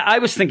 yeah, I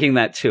was thinking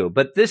that too.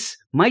 But this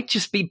might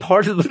just be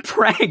part of the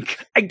prank.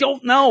 I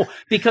don't know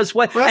because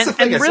Well, that's the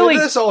thing. and really,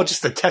 It's all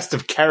just a test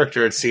of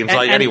character, it seems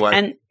like, anyway.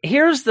 And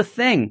here's the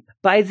thing.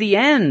 By the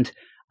end,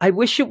 I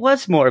wish it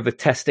was more of a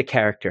test of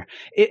character.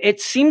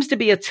 It seems to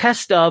be a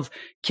test of,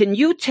 can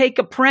you take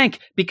a prank?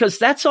 Because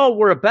that's all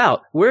we're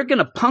about. We're going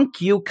to punk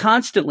you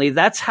constantly.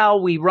 That's how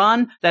we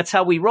run. That's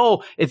how we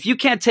roll. If you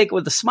can't take it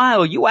with a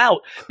smile, you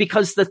out.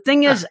 Because the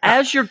thing is,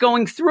 as you're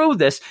going through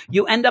this,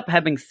 you end up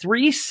having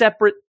 3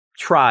 separate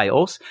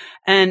trials,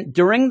 and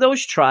during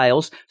those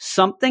trials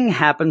something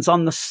happens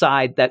on the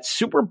side that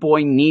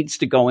Superboy needs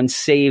to go and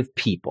save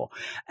people,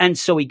 and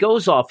so he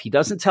goes off. He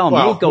doesn't tell him.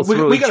 We'll go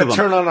through we each got of to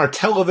them. turn on our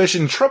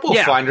television trouble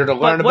finder to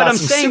learn But what about I'm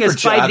some saying super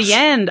is, by the jobs.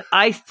 end,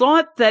 I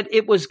thought that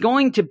it was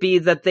going to be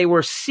that they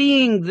were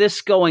seeing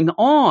this going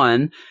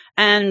on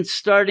and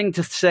starting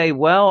to say,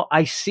 well,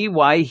 I see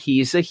why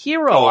he's a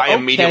hero. Oh, I Okay.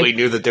 immediately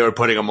knew that they were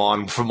putting him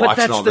on from But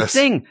watching that's all the this.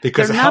 thing.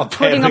 Because they're of how not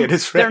putting badly him. it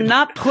is They're written.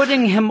 not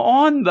putting him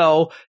on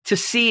though to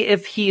see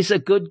if he's a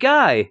good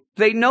guy.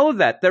 They know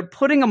that they're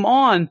putting him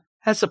on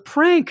as a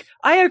prank.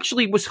 I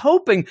actually was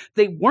hoping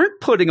they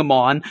weren't putting him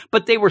on,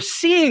 but they were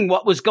seeing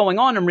what was going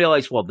on and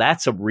realized, well,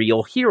 that's a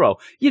real hero.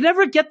 You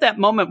never get that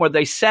moment where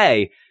they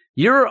say,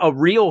 you're a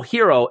real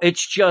hero.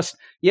 It's just,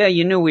 yeah,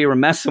 you knew we were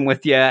messing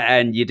with you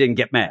and you didn't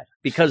get mad.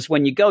 Because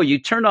when you go, you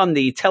turn on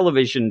the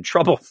television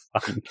trouble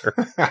finder.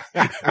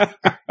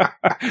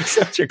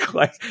 Such a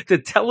class. The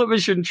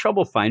television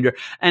trouble finder.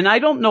 And I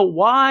don't know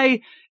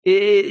why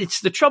it's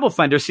the trouble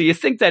finder. So you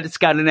think that it's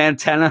got an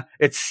antenna.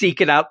 It's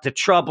seeking out the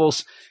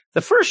troubles.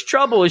 The first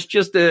trouble is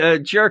just a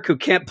jerk who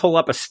can't pull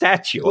up a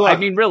statue. Look, I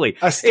mean, really,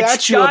 a statue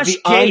it's Josh of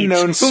the Gates,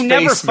 unknown who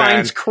never spaceman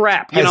finds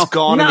crap. has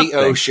gone in the nothing.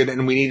 ocean,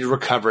 and we need to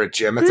recover it,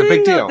 Jim. It's a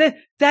big deal.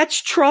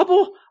 That's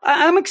trouble.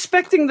 I'm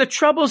expecting the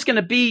trouble is going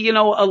to be,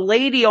 a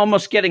lady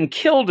almost getting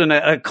killed in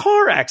a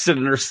car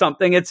accident or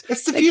something. It's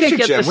the they can't future,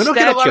 get Jim. the We don't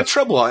get a lot statue. of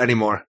trouble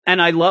anymore. And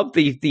I love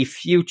the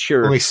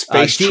future Only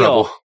space deal.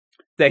 trouble.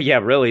 Yeah,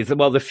 really.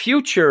 Well, the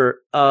future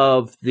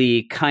of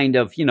the kind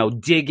of,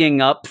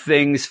 digging up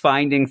things,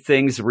 finding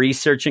things,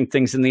 researching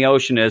things in the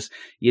ocean is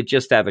you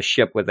just have a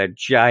ship with a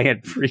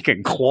giant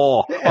freaking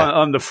claw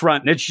on the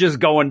front, and it's just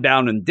going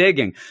down and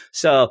digging.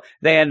 So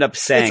they end up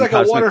saying, It's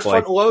like a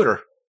waterfront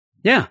loader.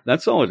 Yeah,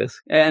 that's all it is.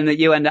 And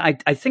I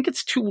think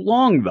it's too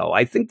long, though.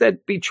 I think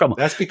that'd be trouble.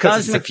 That's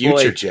because it's the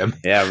future, Boy, Jim.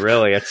 Yeah,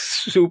 really. It's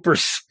super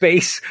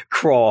space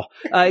crawl.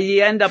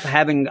 You end up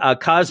having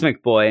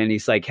Cosmic Boy, and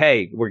he's like,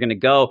 hey, we're going to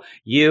go.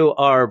 You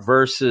are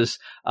versus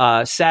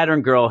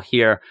Saturn Girl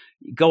here.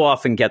 Go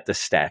off and get the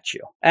statue.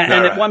 And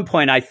at one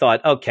point I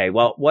thought, okay,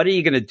 well, what are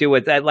you going to do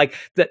with that? Like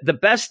the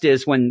best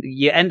is when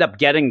you end up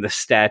getting the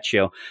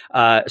statue.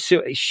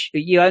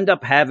 You end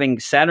up having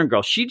Saturn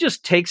Girl. She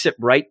just takes it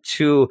right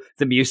to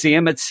the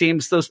museum. It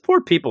seems those poor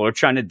people are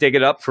trying to dig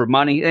it up for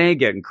money. They ain't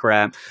getting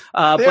crap. They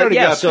already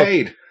got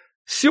paid.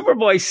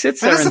 Superboy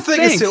sits there and and that's the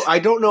thing thinks, is, too, I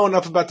don't know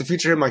enough about the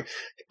future. I'm like,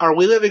 are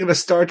we living in a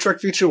Star Trek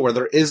future where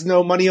there is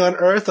no money on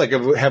Earth? Like,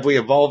 have we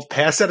evolved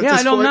past that at this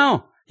point? I don't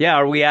know. Yeah,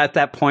 are we at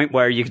that point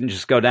where you can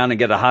just go down and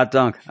get a hot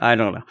dog? I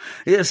don't know.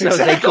 Yeah, so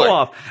Exactly. they go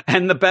off,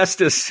 and the best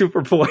is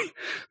Superboy.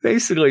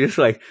 Basically, it's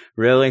like,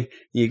 really?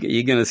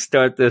 You're going to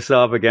start this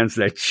off against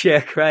a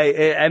chick, right?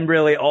 And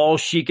really, all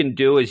she can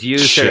do is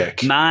use her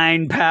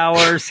mind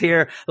powers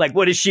here. Like,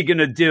 what is she going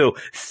to do?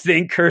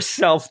 Think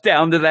herself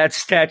down to that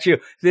statue?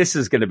 This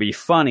is going to be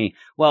funny.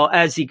 Well,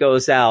 as he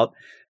goes out,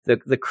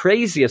 the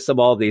craziest of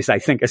all these, I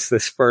think, is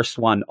this first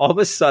one. All of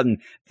a sudden,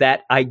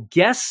 that, I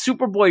guess,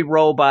 Superboy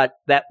robot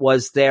that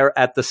was there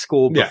at the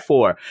school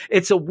before.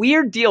 It's a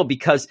weird deal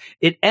because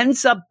it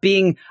ends up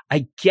being,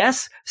 I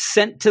guess,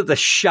 sent to the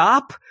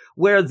shop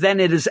where then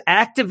it is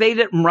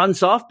activated and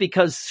runs off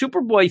because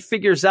Superboy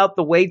figures out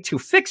the way to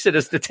fix it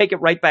is to take it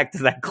right back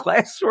to that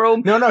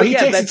classroom. No, he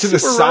takes it to the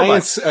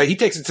science. Robot. He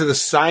takes it to the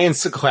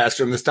science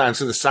classroom this time,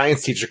 so the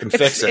science teacher can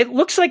fix it. It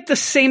looks like the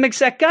same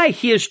exact guy.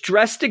 He is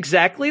dressed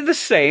exactly the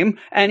same,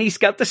 and he's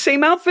got the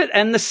same outfit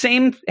and the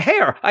same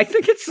hair. I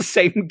think it's the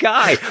same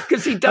guy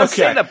because he does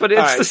say that, but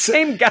it's the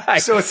same guy.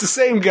 So it's the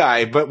same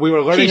guy, but we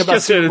were learning about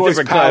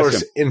Superboy's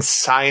powers in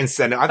science.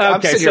 Then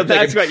I'm sitting here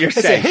that's what you're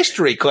saying. It's a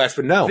history class,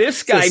 but no,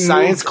 this guy it's a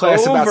science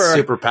class about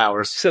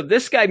superpowers. So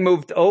this guy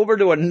moved over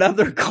to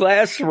another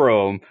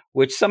classroom,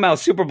 which somehow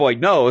Superboy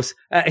knows.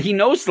 He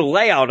knows the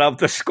layout of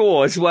the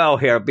school as well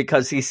here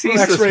because he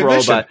sees this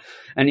robot.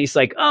 And he's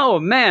like, oh,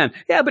 man.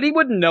 Yeah, but he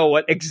wouldn't know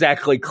what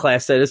exactly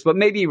class that is, but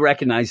maybe he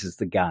recognizes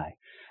the guy.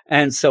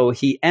 And so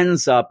he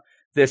ends up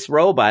this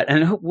robot.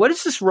 And what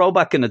is this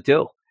robot going to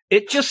do?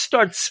 It just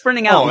starts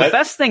sprinting out. The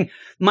best thing,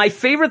 my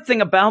favorite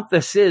thing about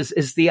this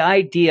is the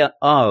idea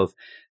of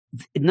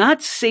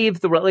not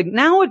save the like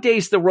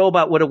nowadays the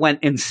robot would have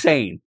went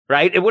insane,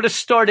 right? It would have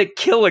started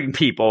killing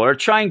people or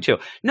trying to.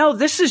 No,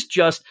 this is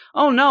just,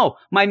 oh no,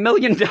 my $1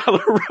 million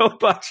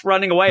robot's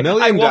running away.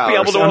 I won't be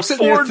able to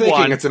afford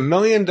one. It's $1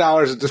 million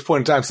at this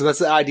point in time. So that's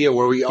the idea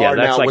where we are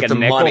now like with the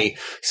nickel. money.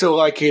 So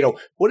like,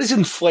 what is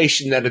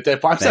inflation then at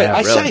that point?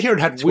 I sat here and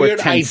had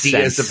weird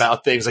ideas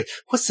about things like,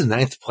 what's the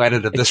 9th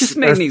planet of this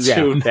Earth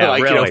tune?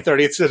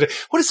 30th century.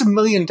 What is $1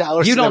 million?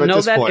 You don't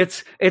know that?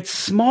 Point?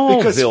 It's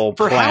Smallville because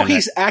for how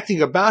he's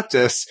acting about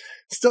this,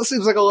 still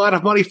seems like a lot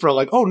of money for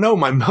like, oh no,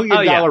 my $1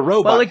 million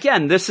robot. Well,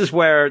 again, this is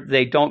where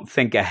they don't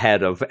think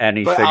ahead of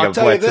anything. But I'll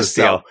tell you this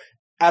though,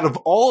 out of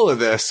all of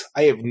this,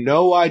 I have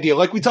no idea.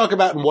 Like we talk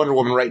about in Wonder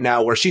Woman right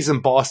now, where she's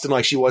in Boston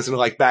like she wasn't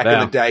like back in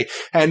the day.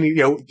 And,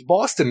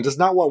 Boston does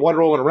not want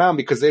Wonder Woman around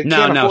because they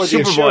can't afford the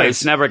insurance. Superboy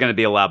is never going to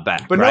be allowed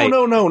back. But right?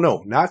 no,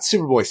 not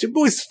Superboy.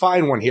 Superboy's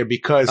fine one here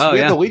because we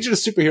have the Legion of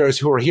Superheroes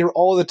who are here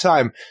all the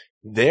time.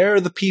 They're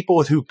the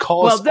people who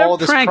cause all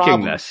this problem. They're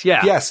pranking this,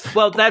 yeah. Yes.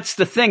 Well, that's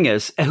the thing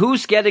is,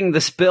 who's getting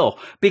this bill?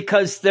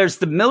 Because there's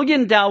the $1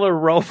 million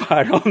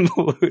robot on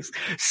the loose.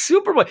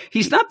 Superboy,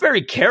 he's not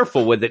very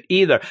careful with it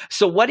either.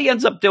 So what he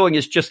ends up doing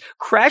is just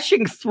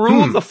crashing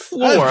through the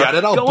floor. I've got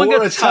it. I'll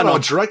bore a tunnel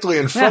directly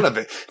in front of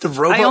it. The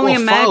robot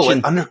will follow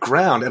it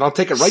underground, and I'll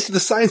take it right to the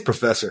science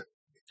professor.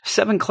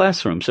 7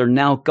 classrooms are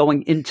now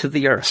going into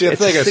the earth. See,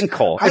 it's a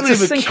sinkhole. I don't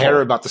even care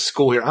about the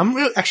school here. I'm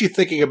really actually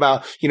thinking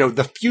about,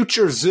 the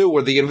future zoo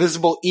where the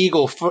invisible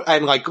eagle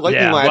and like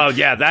lightning lad. Well,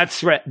 yeah,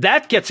 that's right.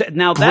 That gets it.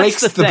 Now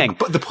that's the thing.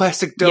 The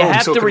plastic dome. You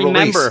have so to it can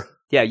remember. Release.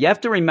 Yeah, you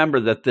have to remember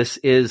that this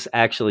is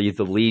actually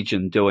the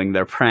Legion doing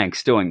their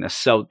pranks, doing this.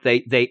 So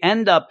they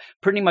end up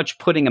pretty much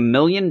putting $1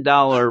 million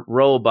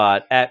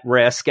robot at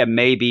risk and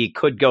maybe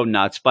could go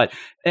nuts. But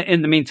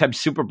in the meantime,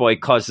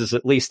 Superboy causes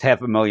at least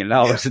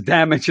 $500,000 of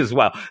damage as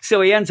well.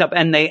 So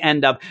they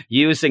end up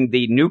using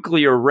the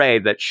nuclear ray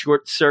that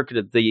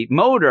short-circuited the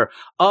motor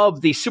of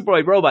the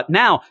Superboy robot.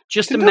 Now,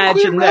 just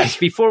imagine this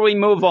before we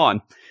move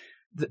on.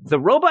 the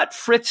robot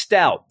fritzed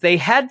out. They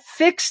had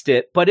fixed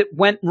it, but it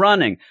went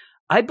running.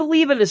 I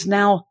believe it is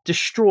now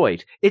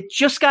destroyed. It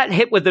just got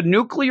hit with a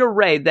nuclear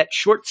ray that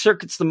short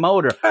circuits the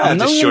motor. $1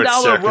 million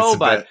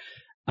robot.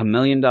 $1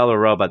 million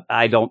robot.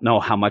 I don't know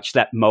how much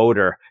that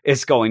motor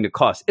is going to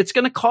cost. It's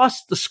going to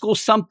cost the school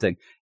something.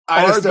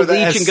 I just know Are the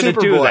that as Legion going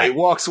to do Superboy that?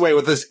 walks away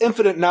with his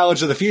infinite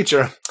knowledge of the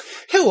future,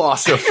 he'll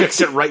also fix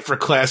it right for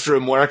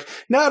classroom work,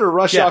 now to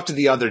rush Yeah. off to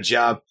the other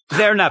job.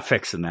 They're not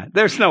fixing that.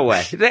 There's no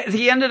way.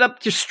 He ended up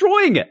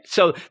destroying it.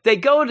 So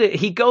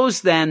he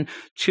goes then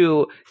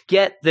to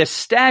get this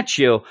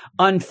statue.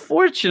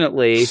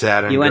 Unfortunately,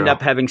 Saturn you end Girl.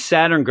 up having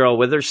Saturn Girl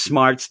with her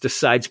smarts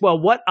decides, well,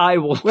 what I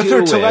will With do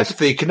her is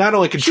telepathy, can not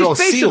only control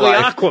she's sea basically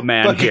life,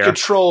 Aquaman but here. can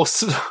control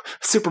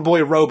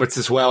Superboy robots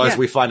as well, as Yeah.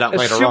 we find out A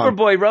later on.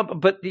 Superboy robot,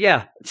 but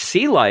yeah,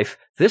 sea life.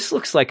 This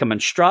looks like a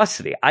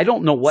monstrosity. I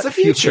don't know what It's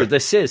the future.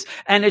 this is,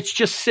 and it's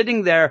just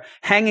sitting there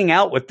hanging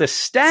out with the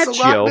statue. It's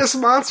a Loch Ness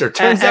monster.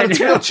 Turns out it's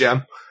real,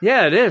 Jim.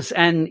 Yeah, it is,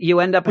 and you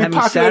end up We having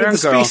populated Saturn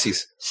the Girl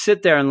species.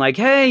 sit there and like,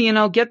 hey,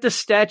 get the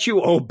statue.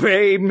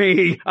 Obey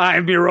me.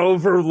 I'm your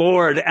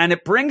overlord, and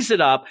it brings it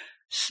up.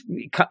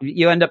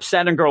 You end up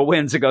Saturn Girl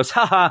wins. It goes,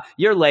 haha,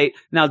 you're late.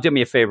 Now do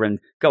me a favor and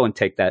go and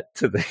take that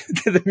to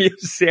the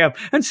museum.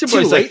 And Too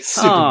Superboy's late, like,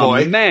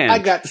 Superboy. oh, man. I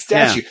got the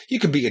statue. You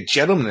can be a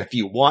gentleman if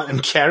you want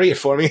and carry it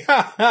for me.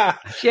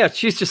 Yeah,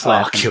 she's just I'll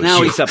laughing. kill Now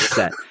you. he's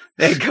upset.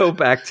 They go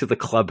back to the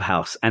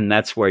clubhouse, and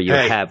that's where you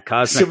Hey, have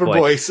Cosmic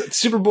Boy.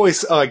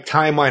 Superboy's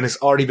timeline has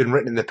already been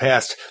written in the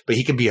past, but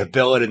he can be a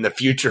villain in the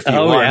future if he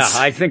Oh wants.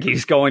 yeah, I think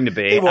he's going to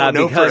be. He won't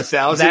know for because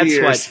 1,000 that's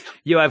years. what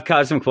you have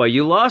Cosmic Boy.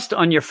 You lost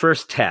on your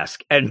first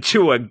task, and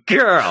to a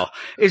girl.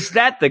 Is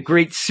that the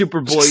great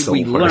Superboy Just the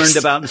we worst. learned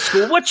about in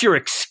school? What's your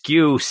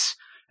excuse?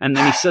 And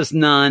then he says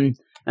none.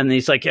 And then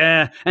he's like,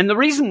 eh. And the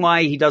reason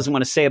why he doesn't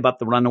want to say about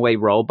the runaway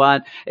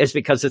robot is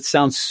because it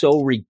sounds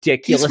so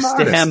ridiculous He's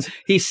to him. modest.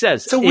 He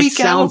says It's a it weak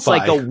sounds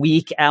alibi. like a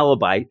weak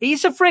alibi.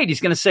 He's afraid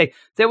he's going to say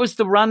there was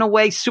the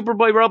runaway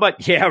Superboy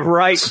robot. Yeah,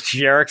 right,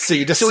 jerk. So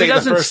you just So he say the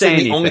doesn't first say thing,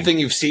 the anything. only thing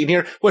you've seen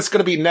here. What's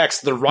going to be next?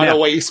 The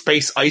runaway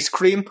space ice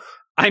cream?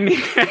 I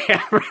mean,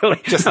 yeah, really.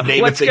 Just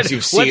naming What's things gonna-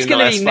 you've seen what's in the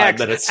gonna last be 5 next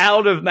minutes.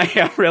 Out of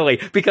yeah,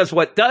 really, because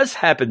what does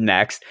happen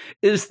next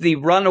is the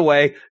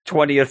runaway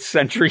 20th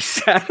century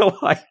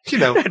satellite.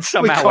 That we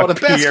somehow call it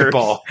a appears.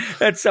 basketball.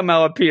 That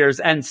somehow appears,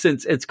 and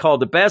since it's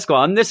called a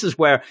basketball, and this is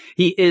where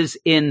he is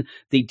in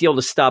the deal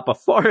to stop a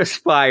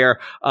forest fire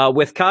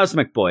with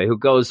Cosmic Boy, who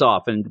goes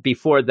off, and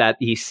before that,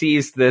 he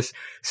sees this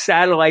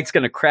satellite's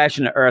going to crash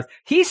into Earth.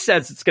 He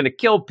says it's going to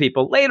kill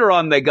people. Later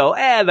on, they go,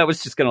 that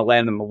was just going to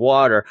land in the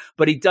water,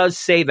 but he does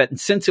save it, and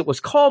since it was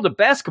called a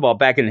basketball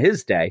back in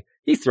his day,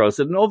 he throws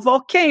it in a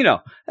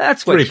volcano.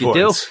 That's what 3 you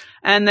points. do.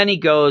 And then he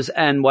goes,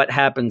 and what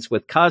happens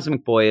with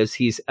Cosmic Boy is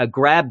he's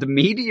grabbed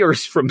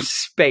meteors from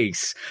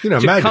space to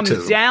come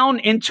magnetism. down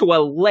into a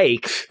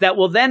lake that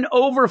will then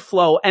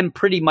overflow and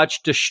pretty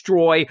much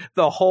destroy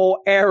the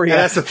whole area.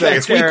 And that's the thing.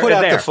 Is we They're put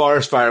out there. the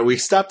forest fire. We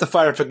stopped the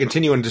fire from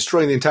continuing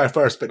destroying the entire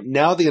forest, but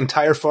now the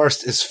entire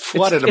forest is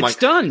flooded. It's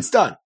done. It's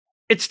done.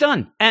 It's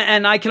done.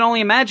 And I can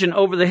only imagine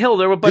over the hill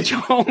there were a bunch of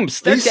homes.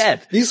 They're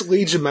dead. These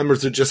Legion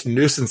members are just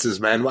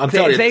nuisances, man. I'm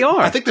telling you. They are.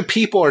 I think the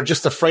people are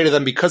just afraid of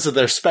them because of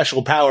their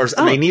special powers,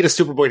 and Oh, they need a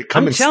Superboy to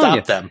come I'm and telling stop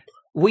you. them.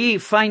 We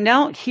find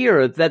out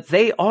here that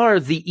they are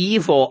the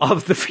evil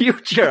of the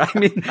future. I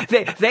mean,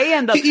 they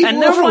end up, The evil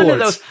and they're one of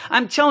overlords. those,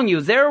 I'm telling you,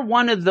 they're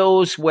one of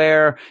those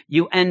where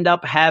you end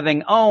up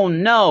having, oh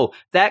no,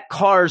 that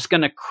car's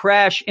going to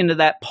crash into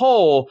that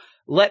pole.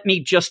 Let me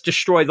just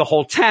destroy the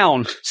whole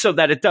town so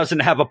that it doesn't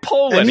have a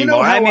pole And you anymore.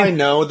 know how I mean,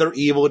 know they're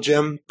evil,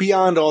 Jim?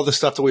 Beyond all the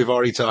stuff that we've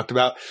already talked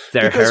about.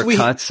 their because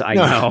haircuts, I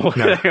No, know.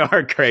 no. They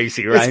are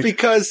crazy, It's right?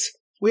 because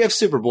we have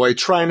Superboy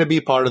trying to be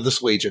part of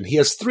this Legion. He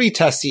has 3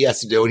 tests he has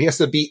to do, and he has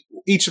to beat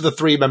each of the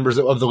 3 members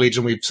of the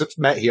Legion we've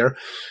met here.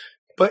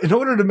 But in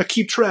order to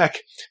keep track,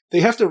 they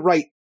have to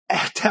write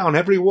down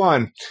every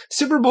one.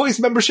 Superboy's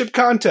membership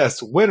contest.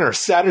 Winner,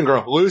 Saturn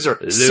Girl. Loser,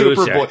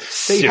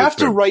 Superboy. They have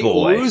to write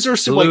Superboy. loser.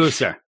 So like,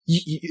 Loser.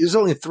 there's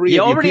only 3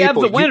 You of you already have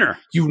people. the winner.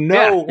 You know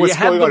Yeah, what's you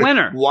have going the on.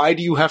 winner. Why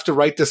do you have to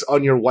write this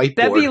on your whiteboard?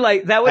 That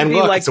would and be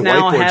look, like it's a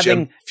now whiteboard, having,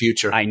 Jim.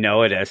 Future. I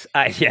know it is.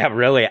 Yeah,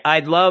 really.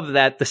 I'd love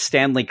that the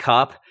Stanley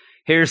Cup.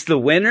 Here's the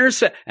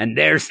winners, and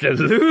there's the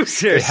losers.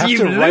 They have you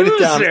to write it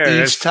down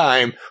losers. each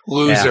time.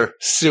 Loser,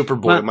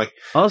 Superboy. Well, I'm like,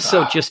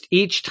 Also, just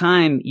each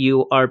time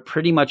you are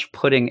pretty much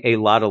putting a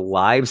lot of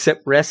lives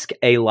at risk,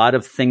 a lot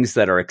of things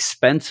that are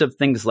expensive,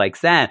 things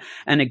like that.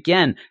 And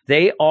again,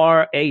 they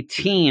are a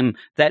team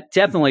that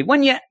definitely,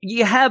 when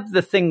you have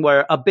the thing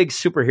where a big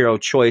superhero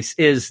choice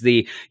is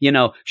the,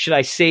 should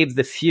I save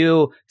the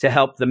few to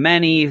help the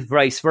many,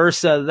 vice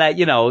versa, that,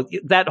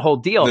 that whole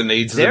deal. the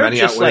needs of the They're many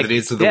just outweigh the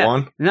needs of the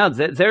one. No,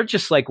 they're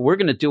just like, we're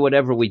going to do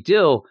whatever we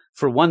do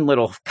for one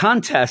little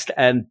contest,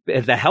 and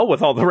the hell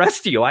with all the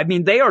rest of you. I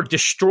mean, they are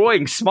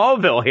destroying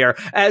Smallville here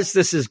as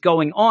this is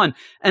going on.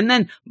 And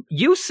then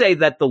you say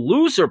that the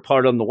loser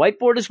part on the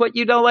whiteboard is what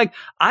you don't like.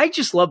 I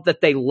just love that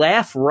they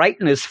laugh right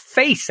in his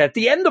face at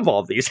the end of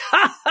all these.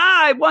 Ha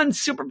ha, I won,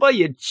 Superboy,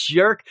 you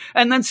jerk.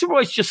 And then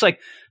Superboy's just like,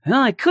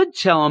 well, I could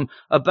tell him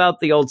about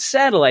the old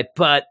satellite,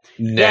 but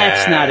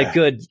that's not a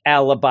good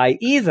alibi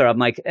either. I'm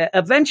like,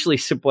 eventually,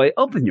 Superboy,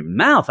 open your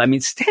mouth. I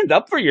mean, stand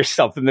up for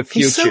yourself in the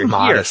future. He's so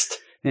modest.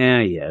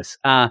 Yeah, yes.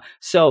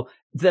 So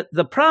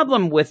the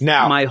problem with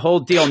my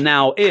whole deal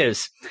now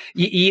is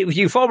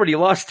you've already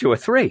lost 2 or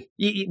 3.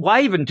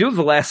 Why even do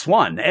the last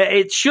one?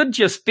 It should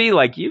just be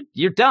like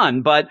you're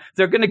done. But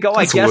they're going to go,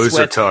 That's I guess,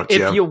 loser with talk, if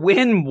Jim. you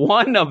win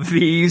one of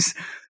these,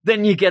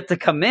 then you get to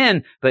come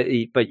in. But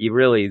you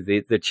really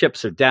the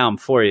chips are down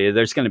for you.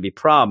 There's going to be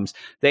problems.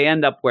 They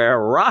end up where a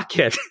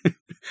rocket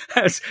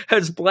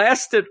has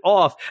blasted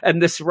off,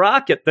 and this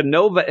rocket, the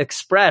Nova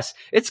Express,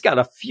 it's got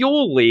a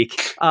fuel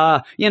leak.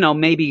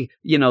 Maybe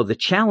the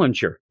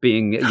Challenger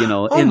being in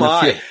the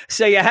fuel.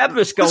 So you have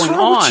this What's going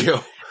wrong on. with you?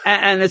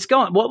 And it's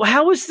going, well,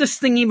 how is this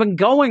thing even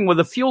going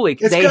with a fuel leak?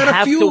 They got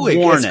have a fuel leak.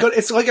 Warn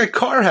It's like a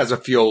car has a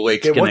fuel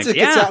leak. And once it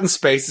gets out in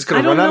space, it's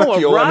going to run out of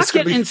fuel. A and it's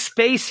rocket gonna be in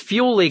space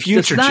fuel leak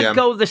future, does not Jim.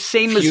 go the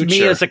same as me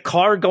Future. as a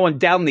car going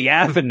down the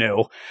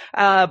avenue.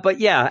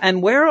 But yeah,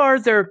 and where are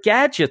their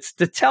gadgets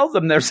to tell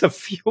them there's a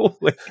fuel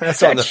leak?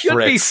 That's that on the should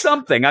be fritz.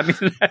 something. I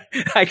mean,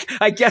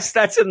 I guess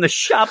that's in the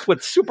shop with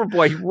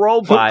Superboy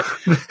robot.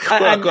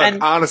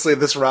 Look, honestly,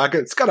 this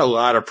rocket, it's got a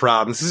lot of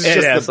problems. This is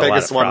just the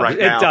biggest one right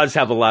now. It does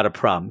have a lot of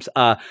problems.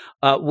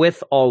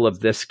 With all of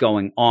this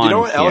going on, You know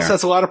what else here.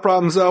 has a lot of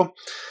problems, though?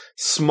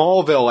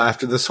 Smallville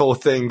after this whole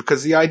thing,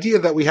 because the idea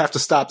that we have to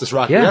stop this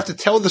rocket, we have to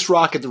tell this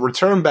rocket to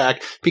return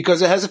back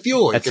because it has a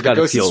fuel leak. It's If got it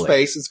a goes to fuel leak.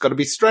 space, it's going to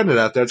be stranded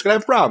out there. It's going to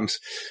have problems.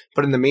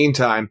 But in the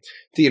meantime,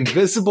 the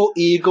invisible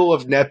eagle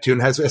of Neptune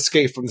has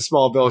escaped from the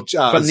Smallville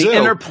from zoo. the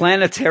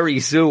interplanetary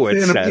zoo.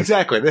 It says.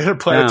 Exactly, the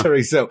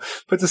interplanetary zoo.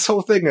 But this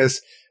whole thing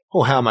is,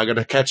 how am I going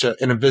to catch an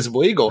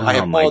invisible eagle? I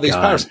have my all these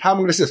God. powers. How am I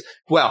going to do this?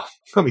 Well,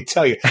 let me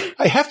tell you,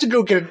 I have to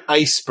go get an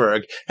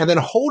iceberg and then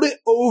hold it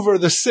over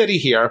the city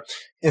here.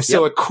 And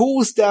so it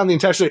cools down the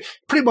entire city,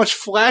 pretty much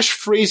flash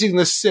freezing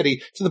the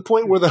city to the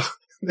point where the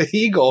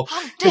eagle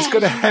is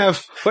going to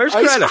have Where's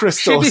ice Greta?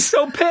 crystals. She'd be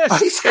so pissed.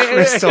 Ice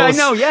crystals. I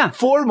know, yeah.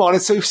 Form on it.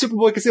 So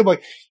Superboy can say,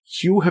 like,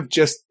 you have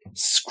just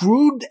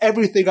screwed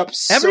everything up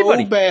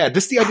Everybody. so bad.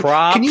 This is the idea.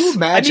 Crops. Can you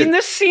imagine? I mean,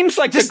 this seems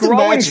like the Just growing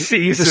imagine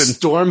season. the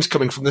storms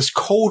coming from this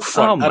cold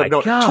front. Oh, my I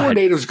don't know. God.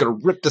 Tornadoes are going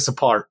to rip this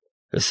apart.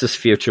 This is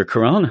future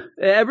Corona.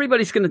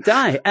 Everybody's going to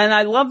die. And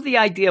I love the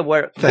idea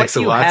where Thanks what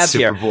a you lot, have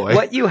here, Superboy.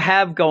 what you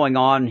have going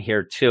on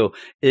here too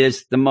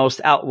is the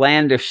most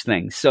outlandish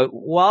thing. So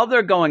while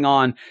they're going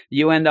on,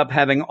 you end up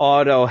having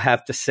Otto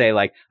have to say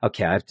like,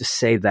 okay, I have to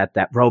say that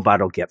robot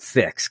will get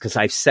fixed because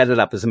I've set it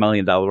up as $1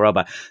 million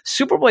robot.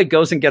 Superboy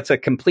goes and gets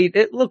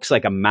it looks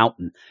like a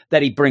mountain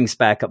that he brings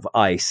back of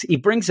ice. He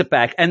brings it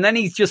back and then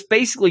he just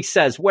basically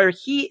says where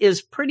he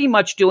is pretty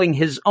much doing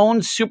his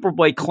own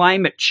Superboy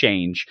climate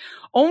change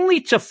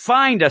only to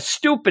find a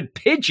stupid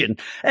pigeon.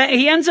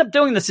 He ends up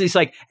doing this. He's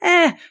like,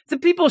 the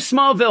people of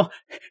Smallville,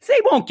 they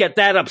won't get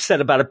that upset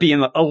about it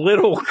being a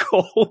little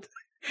cold.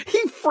 He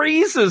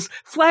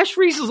flash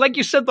freezes, like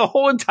you said, the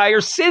whole entire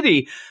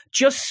city,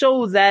 just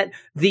so that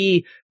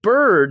the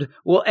bird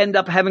will end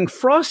up having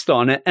frost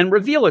on it and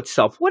reveal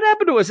itself. What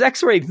happened to his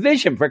X-ray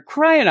vision, for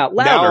crying out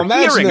loud, or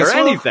hearing, or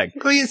anything?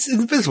 Well, it's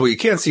invisible. You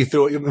can't see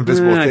through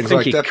invisible I things think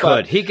like he that.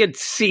 could. He could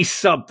see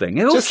something.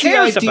 Who Just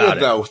cares the idea, about it?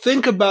 though.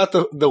 Think about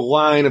the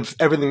line of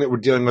everything that we're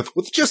dealing with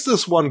just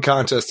this one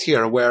contest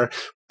here, where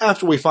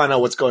after we find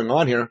out what's going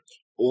on here,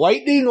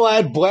 Lightning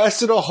Lad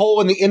blasted a hole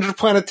in the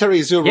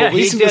interplanetary zoo,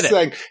 releasing this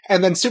thing,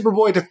 and then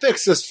Superboy to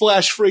fix this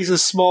flash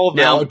freezes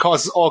Smallville and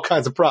causes all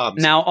kinds of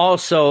problems. Now,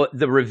 also,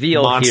 the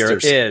reveal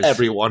Monsters, here is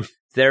everyone.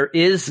 there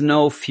is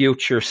no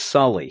future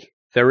Sully.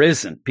 There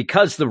isn't.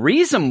 Because the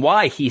reason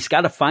why he's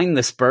got to find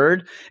this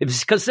bird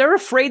is because they're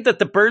afraid that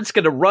the bird's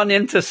going to run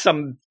into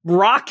some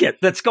rocket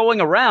that's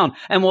going around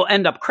and will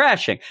end up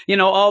crashing. You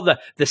know, all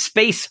the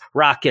space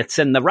rockets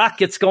and the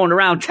rockets going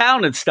around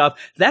town and stuff.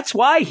 That's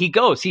why he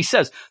goes. He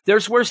says,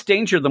 there's worse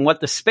danger than what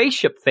the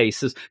spaceship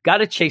faces. Got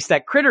to chase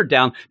that critter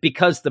down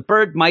because the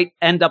bird might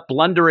end up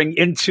blundering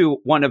into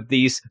one of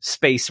these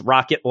space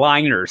rocket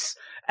liners.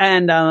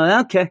 And,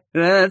 okay,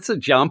 that's a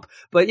jump.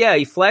 But yeah,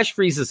 he flash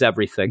freezes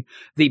everything.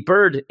 The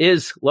bird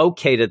is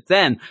located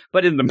then.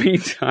 But in the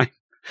meantime,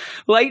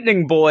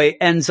 Lightning Boy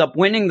ends up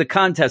winning the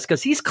contest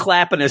because he's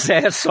clapping his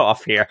ass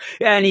off here.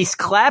 And he's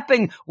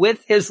clapping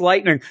with his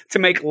lightning to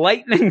make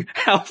lightning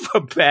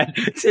alphabet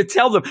to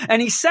tell them.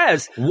 And he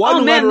says,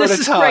 One man, letter this at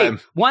a is time.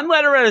 great. One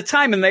letter at a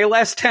time, and they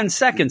last 10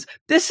 seconds.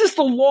 This is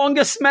the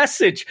longest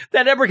message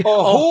that ever...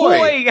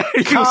 Ahoy!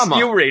 Comma.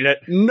 You read it.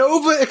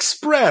 Nova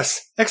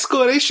Express!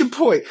 Exclamation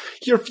point.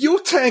 Your fuel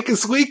tank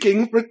is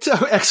leaking!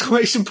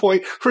 Exclamation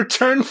point.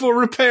 Return for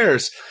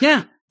repairs.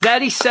 Yeah.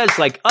 That he says,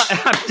 like,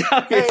 I'm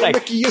telling you, Hey, it's like,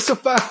 Mickey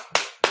Yusufa.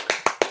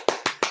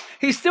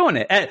 he's doing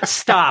it.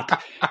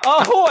 Stop.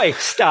 Ahoy,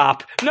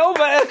 stop.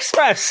 Nova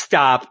Express,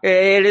 stop.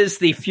 It is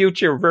the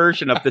future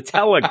version of the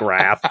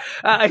telegraph.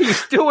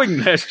 He's doing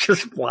this,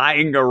 just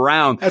flying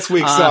around. That's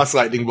weak sauce,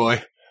 Lightning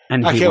Boy.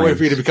 And I he can't wait wins.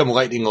 for you to become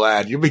Lightning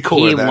Lad. You'll be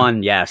cooler He then.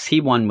 won, yes.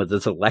 He won with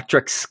his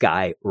electric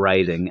sky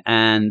writing.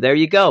 And there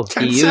you go.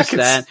 10 He used seconds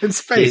that. in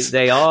space.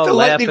 They all The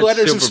laugh Lightning at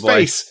Letters of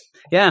Superboy. space.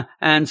 Yeah,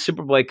 and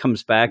Superboy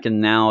comes back,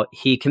 and now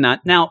he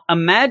cannot. Now,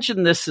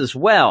 imagine this as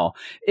well: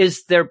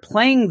 is they're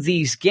playing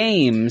these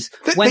games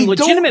when They don't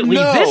legitimately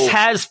know. this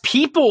has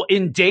people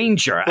in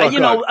danger. Look,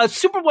 A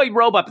Superboy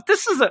robot, but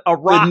this is a The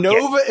rocket.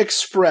 Nova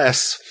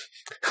Express,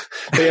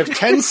 they have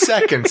 10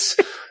 seconds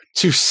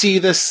to see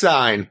this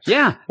sign.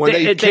 Yeah, When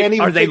they can't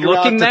even are they figure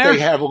out looking that there? they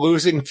have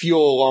losing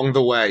fuel along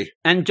the way.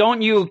 And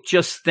don't you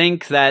just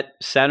think that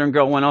Saturn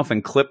Girl went off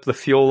and clipped the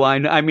fuel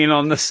line? I mean,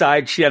 on the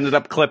side, she ended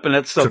up clipping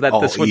it so They're that all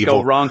this would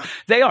evil. go wrong.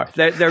 They are.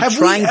 They're Have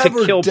trying we to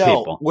ever kill dealt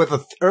people. with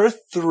a Earth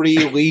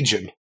 3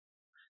 Legion?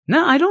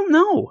 No, I don't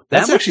know.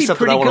 That's that would actually be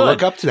something pretty I want to good.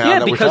 look up to now Yeah,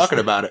 that we're because talking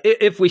about it.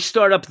 If we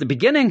start up at the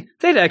beginning,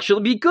 they'd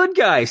actually be good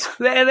guys.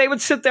 They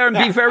would sit there and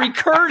be very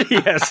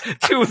courteous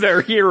to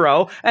their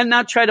hero and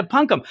not try to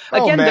punk them.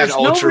 Again, man, there's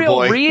no Ultra real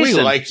Boy, reason.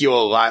 we like you a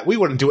lot. We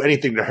wouldn't do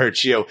anything to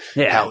hurt you.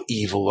 Yeah. How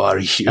evil are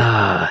you?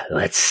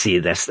 Let's see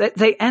this.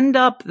 They end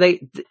up,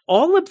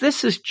 all of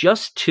this is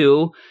just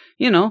to,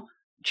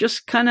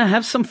 just kind of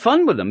have some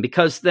fun with them,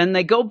 because then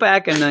they go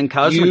back and then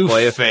Cosmic You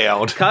Boy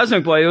failed.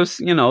 Cosmic Boy was,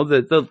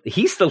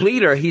 he's the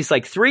leader. He's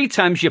like, 3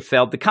 times you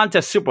failed. The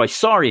contest Superboy,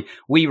 sorry,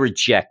 we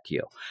reject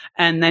you.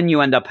 And then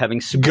you end up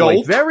having Superboy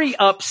Gulp. very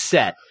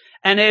upset.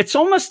 And it's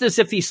almost as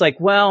if he's like,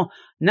 well,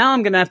 now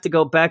I'm going to have to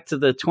go back to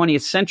the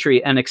 20th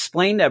century and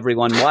explain to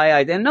everyone why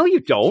I didn't. No, you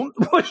don't.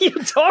 What are you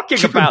talking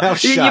Keep your about?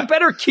 mouth You shut.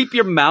 better keep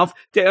your mouth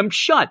damn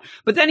shut.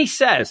 But then he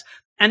says,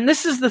 and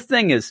this is the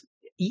thing is,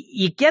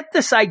 you get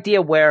this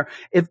idea where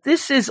if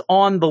this is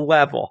on the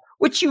level,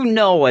 which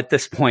at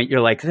this point, you're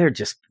like, they're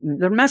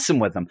messing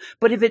with them.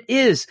 But if it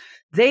is,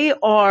 they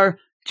are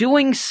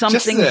doing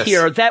something this.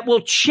 here that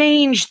will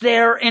change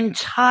their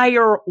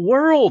entire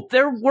world.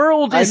 Their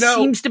world I know.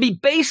 seems to be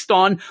based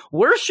on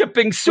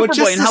worshiping Well, Superboy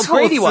just and how this whole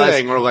great he was.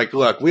 thing, we're like,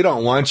 look, we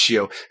don't want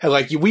you. And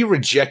we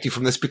reject you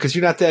from this because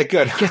you're not that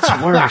good. Gets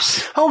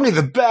worse. Only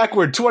the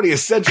backward 20th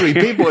century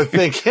people would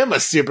think him a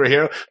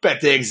superhero.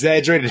 Bet they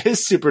exaggerated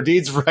his super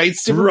deeds, right,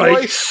 Superboy?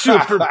 Right,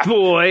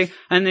 Superboy.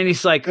 And then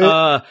he's like,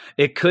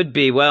 it could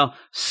be. Well,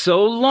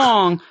 so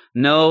long.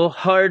 No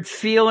hard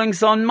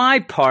feelings on my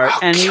part.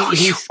 And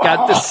he's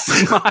got the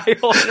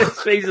smile on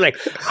his face. He's like,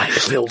 I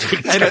will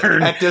And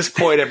return. at this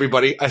point,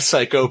 everybody, a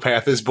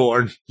psychopath is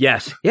born.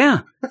 Yes.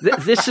 Yeah.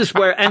 This is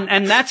where,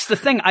 and that's the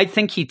thing. I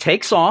think he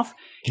takes off.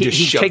 He just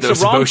shoved takes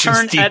those a wrong emotions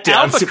turn deep at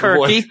down,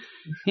 Albuquerque. Superboy.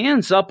 He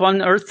ends up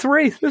on Earth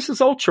 3. This is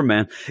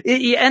Ultraman.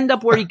 You end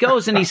up where he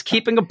goes, and he's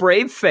keeping a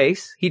brave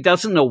face. He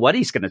doesn't know what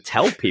he's going to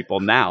tell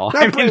people now.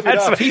 Not brave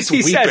enough. He's he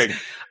weeping. says.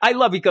 I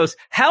love, he goes,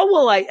 how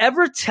will I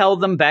ever tell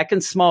them back in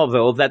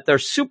Smallville that their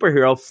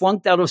superhero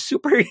flunked out of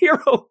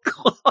superhero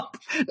club?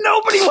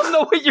 Nobody will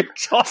know what you're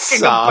talking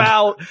Sob.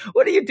 about.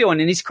 What are you doing?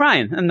 And he's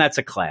crying. And that's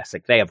a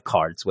classic. They have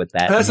cards with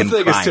that. That's the him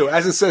thing crying. is, too,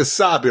 as it says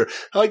sob here,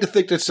 I like to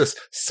think that's just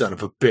son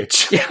of a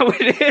bitch. Yeah,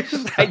 it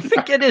is. I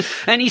think it is.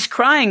 And he's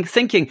crying,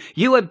 thinking,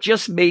 you have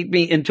just made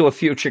me into a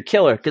future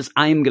killer because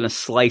I'm going to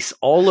slice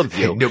all of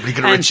you. Nobody's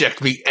going to And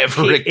reject me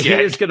ever He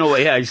again. is going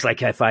to, he's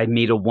like, if I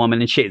meet a woman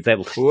and thank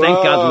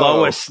God Whoa.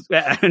 Lois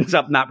ends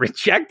up not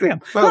rejecting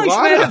him. Well, He's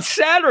why mad not? at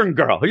Saturn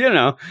Girl,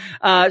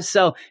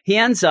 So he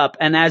ends up,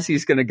 and as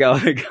he's going to go,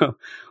 they go,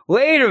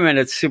 wait a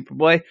minute,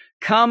 Superboy,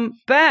 come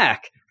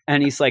back.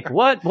 And he's like,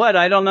 what?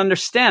 I don't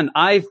understand.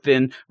 I've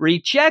been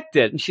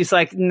rejected. And she's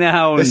like,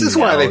 no, This is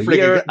why they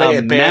you're a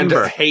abandoned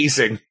member.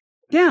 hazing.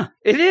 Yeah,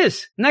 it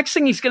is. Next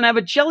thing, he's going to have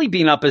a jelly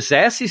bean up his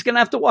ass. He's going to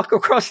have to walk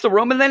across the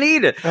room and then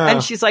eat it.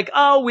 And she's like,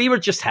 oh, we were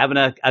just having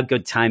a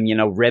good time,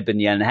 ribbing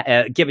you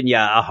and giving you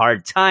a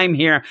hard time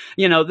here.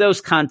 Those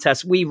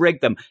contests, we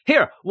rigged them.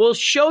 Here, we'll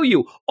show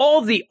you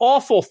all the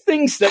awful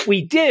things that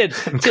we did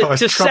to caused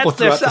set trouble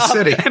this throughout up.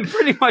 the city. And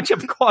pretty much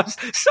have caused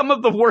some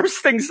of the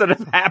worst things that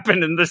have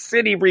happened in the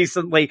city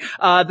recently,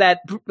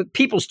 that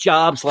people's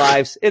jobs,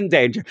 lives in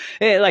danger.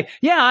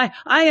 I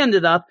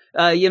ended up,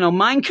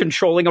 mind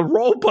controlling a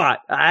robot.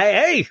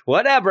 Hey,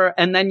 whatever.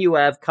 And then you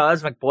have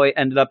Cosmic Boy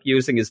ended up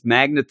using his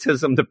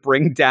magnetism to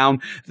bring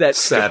down that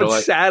stupid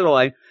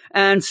satellite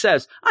and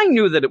says, I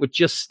knew that it would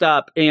just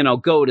stop,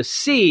 go to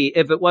sea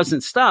if it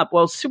wasn't stopped.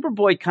 Well,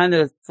 Superboy kind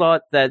of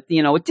thought that,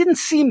 it didn't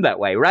seem that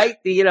way, right?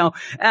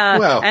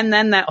 And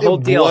then that whole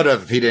deal. What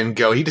if he didn't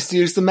go? He just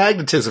used the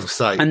magnetism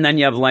site. And then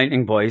you have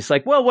Lightning Boy. He's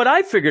like, well, what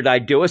I figured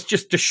I'd do is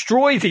just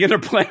destroy the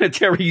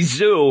interplanetary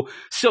zoo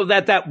so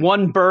that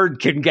one bird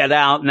can get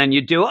out. And then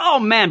you do, oh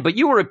man, but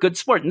you were a good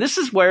sport. And this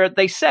is where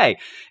they say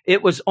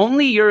it was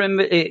only your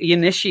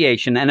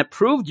initiation and it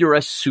proved you're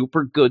a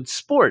super good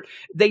sport.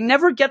 They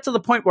never get to the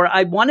point where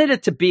I wanted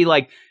it to be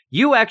like,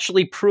 you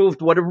actually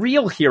proved what a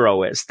real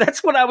hero is.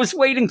 That's what I was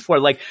waiting for.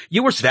 Like,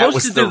 you were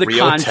supposed to do the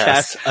real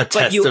contest, a but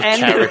test you of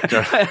ended.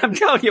 character. I'm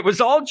telling you, it was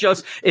all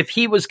just if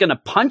he was going to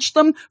punch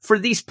them for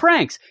these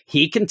pranks,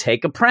 he can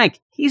take a prank.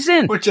 He's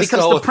in Or just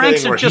because the, the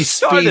pranks thing are where just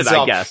he speeds started.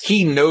 I up. guess.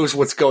 He knows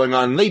what's going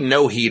on. They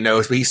know he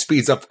knows, but he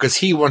speeds up because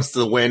he wants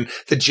to win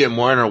the Jim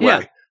Warner way.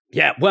 Yeah.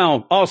 Yeah,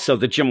 well, also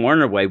the Jim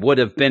Werner way would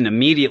have been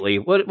immediately.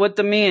 What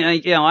the mean?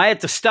 I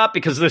had to stop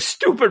because of the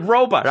stupid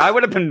robot. I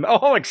would have been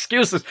all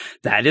excuses.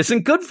 That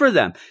isn't good for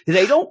them.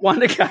 They don't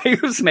want a guy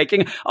who's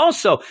making.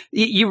 Also,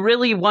 you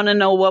really want to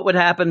know what would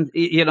happen?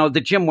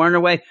 The Jim Werner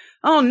way.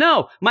 Oh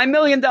no, my $1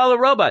 million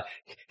robot.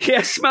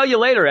 Yeah, smell you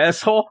later,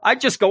 asshole.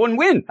 I'd just go and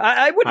win.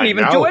 I wouldn't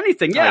even do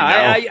anything.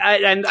 Yeah,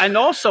 and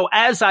also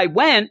as I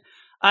went,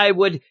 I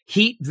would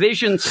heat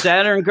vision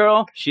Saturn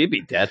Girl. She'd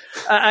be dead.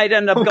 I'd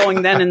end up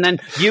going then and then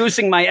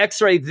using my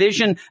X-ray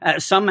vision,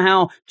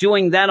 somehow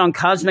doing that on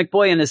Cosmic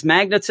Boy and his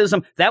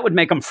magnetism. That would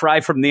make him fry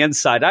from the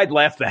inside. I'd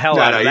laugh the hell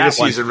out of that you're just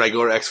one. using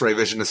regular X-ray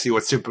vision to see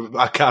what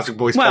Cosmic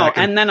Boy's Well,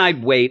 packing. and then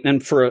I'd wait,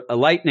 and for a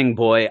Lightning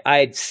Boy,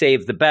 I'd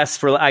save the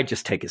best I'd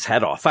just take his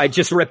head off. I'd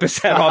just rip his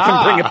head off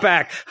and bring it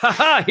back.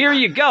 Ha-ha, here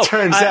you go.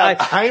 Turns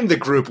out I'm the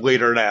group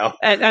leader now.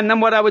 And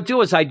then what I would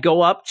do is I'd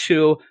go up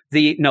to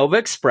the Nova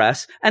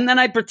Express, and then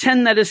I'd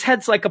pretend that his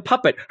head's like a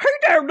puppet. Hey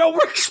there, Nova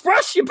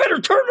Express, you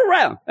better turn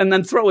around. And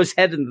then throw his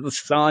head into the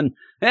sun.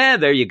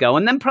 There you go.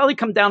 And then probably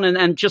come down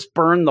and just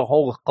burn the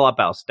whole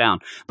clubhouse down.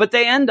 But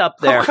they end up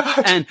there,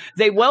 and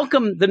they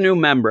welcome the new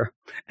member.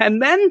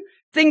 And then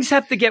things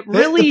have to get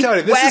really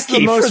wacky. This is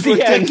the most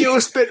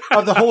ridiculous end. bit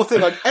of the whole thing.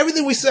 Like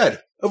everything we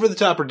said, over the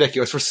top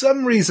ridiculous. For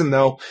some reason,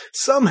 though,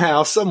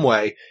 somehow, some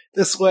way,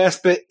 this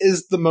last bit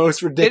is the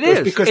most ridiculous.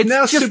 It is. Because it's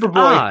now just Superboy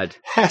odd.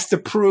 has to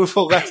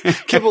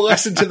give a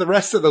lesson to the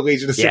rest of the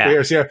Legion of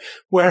Superheroes here,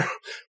 where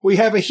we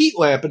have a heat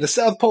lamp in the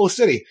South Pole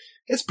City.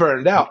 It's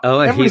burned out.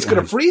 Everybody's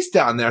going to freeze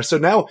down there. So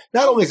now,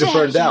 not only is it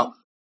burned out,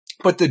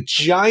 but the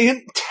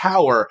giant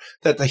tower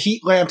that the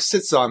heat lamp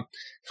sits on,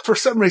 for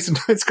some reason,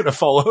 it's going to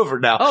fall over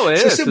now. Oh, it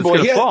is. It's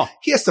going to fall.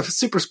 He has to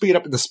super speed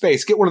up into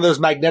space, get one of those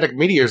magnetic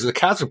meteors that the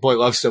Cosmic Boy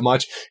loves so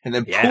much, and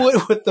then pull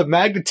it with the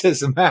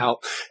magnetism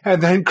out,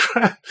 and then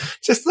grab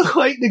just the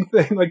lightning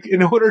thing, like,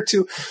 in order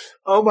to,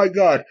 oh my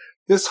God,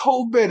 this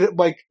whole bit,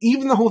 like,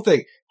 even the whole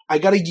thing, I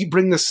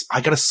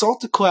gotta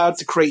salt the clouds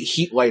to create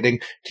heat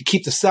lightning to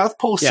keep the South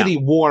Pole City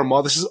warm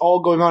while this is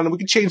all going on, and we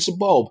can change the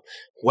bulb.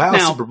 Wow,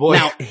 Superboy.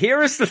 Now,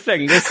 here is the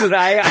thing. This is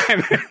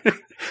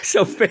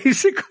so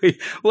basically,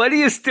 what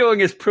he is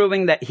doing is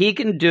proving that he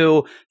can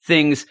do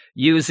things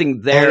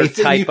using their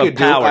type of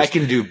powers. I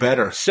can do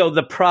better. So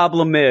the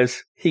problem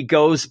is, he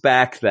goes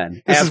back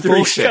then. This is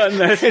bullshit.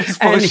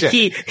 And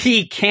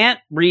he can't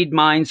read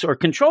minds or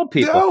control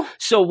people. No.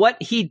 So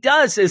what he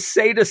does is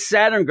say to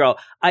Saturn Girl,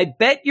 I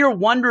bet you're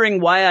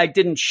wondering why I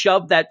didn't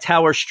shove that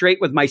tower straight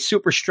with my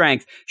super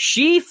strength.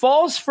 She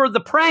falls for the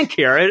prank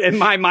here in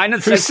my mind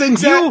and says,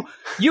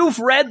 you've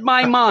read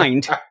my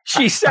mind,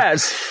 she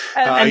says.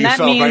 And you that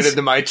fell means right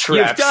into my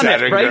trap, you've done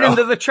Saturn it, right Girl.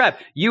 into the trap.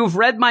 You've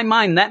read my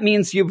mind. That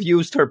means you've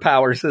used her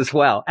powers as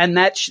well. And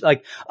that's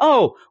like,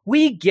 oh,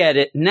 we get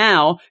it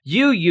now.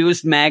 You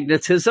used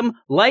magnetism,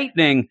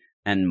 lightning,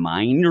 and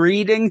mind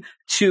reading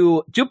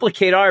to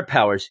duplicate our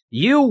powers.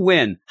 You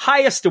win.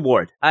 Highest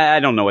award.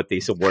 I don't know what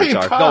these awards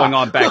are going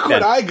on back look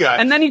then. What I got.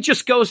 And then he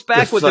just goes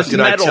back with this this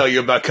medal. I tell you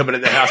about coming in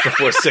the house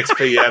before 6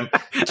 p.m.?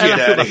 Get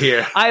out of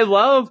here. I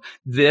love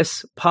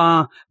this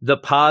the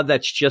Pa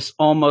that's just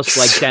almost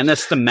like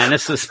Dennis the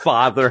Menace's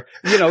father.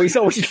 He's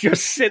always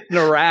just sitting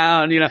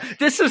around.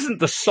 This isn't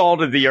the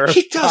salt of the earth.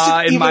 He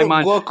doesn't in my even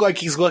mind. look like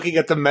he's looking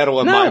at the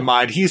medal in my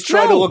mind. He's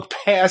trying to look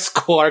past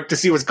Clark to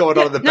see what's going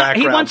on in the background.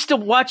 He wants to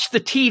watch the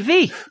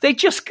TV. They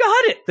just got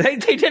it. They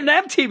didn't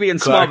have TV in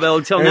Smallville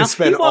until now. And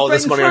spend all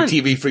this money on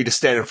TV for you to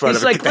stand in front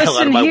of it. Get the hell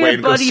out of my way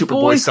and go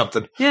Superboy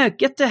something. Yeah,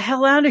 get the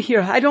hell out of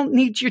here. I don't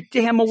need your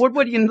damn award.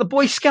 What are you in the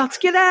Boy Scouts?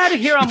 Get out of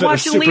here. I'm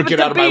watching Leave It to Beaver. Get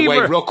out of my way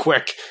real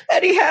quick.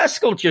 Eddie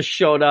Haskell just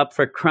showed up,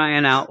 for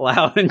crying out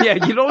loud. And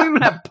yeah, you don't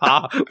even have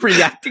Pa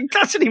reacting.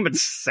 Doesn't even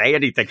say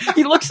anything.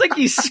 He looks like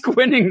he's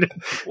squinting to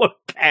look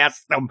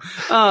past them.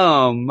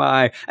 Oh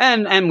my.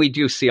 And we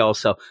do see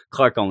also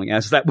Clark only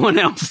has that one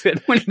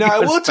outfit. Now, I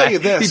will tell you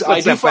this.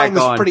 I do find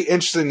this pretty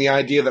interesting, the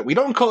idea that we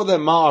don't call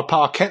them Ma or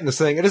Pa Kent in this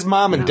thing. It is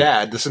Mom and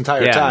Dad this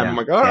entire time. I'm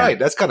like, all right,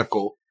 that's kind of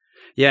cool.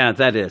 Yeah,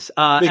 that is.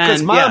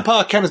 Because Ma and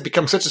Pa Kent has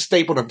become such a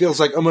staple, and it feels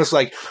like almost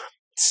like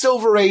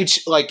Silver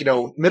Age, like,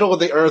 middle of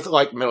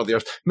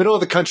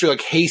the country,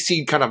 like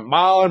hayseed kind of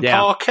Ma and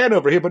Pa Kent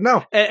over here, but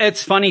no.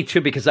 It's funny,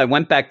 too, because I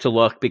went back to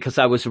look because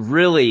I was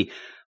really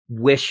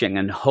wishing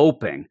and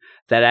hoping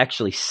that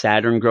actually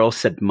Saturn Girl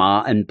said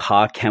Ma and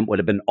Pa Kent would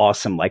have been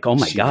awesome. Like, oh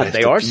my God,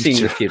 they are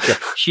seeing the future.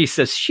 She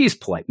says she's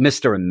polite,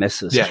 Mr. and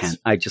Mrs. Kent.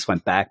 I just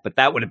went back, but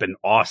that would have been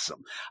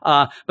awesome.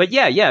 But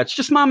yeah, it's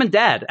just Mom and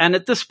Dad. And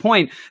at this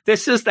point,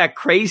 this is that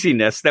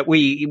craziness that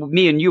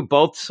me and you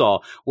both saw,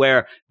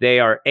 where they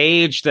are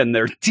aged and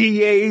they're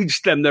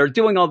de-aged and they're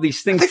doing all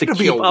these things to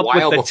keep up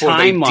with the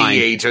timeline. They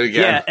de-age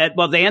again. Yeah,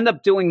 well, they end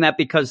up doing that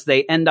because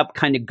they end up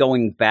kind of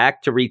going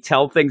back to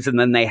retell things, and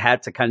then they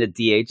had to kind of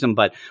de-age them.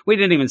 But we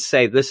didn't even say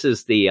say this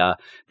is the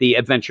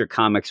Adventure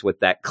Comics with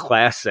that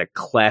classic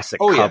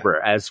Oh, yeah.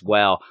 cover as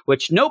well,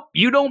 which nope,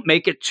 you don't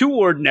make it too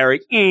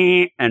ordinary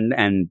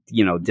and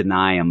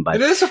deny them. But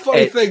It is a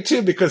funny thing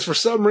too, because for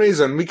some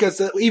reason,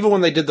 even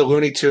when they did the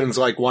Looney Tunes,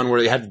 like one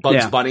where they had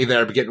Bugs Bunny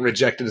there getting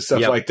rejected and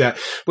stuff like that.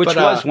 Which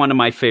was one of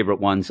my favorite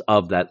ones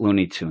of that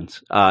Looney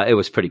Tunes. It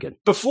was pretty good.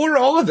 Before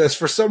all of this,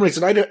 for some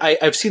reason,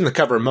 I've seen the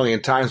cover a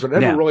million times, but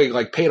never really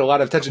like paid a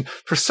lot of attention.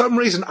 For some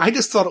reason, I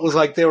just thought it was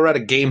like they were at a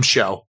game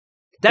show.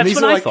 That's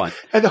what I thought.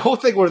 And the whole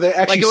thing where they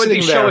actually like it would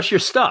be sitting there. Show us your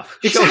stuff.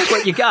 Show us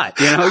what you got.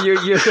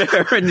 You're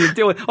there and you're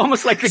doing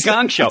almost like the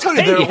Gong Show.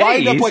 They're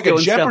lined up like a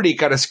Jeopardy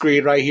kind of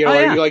screen right here.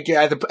 Oh, like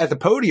at the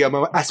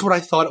podium. That's what I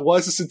thought it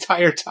was this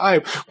entire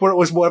time, where it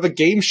was more of a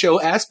game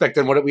show aspect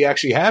than what we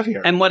actually have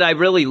here. And what I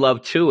really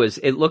love too is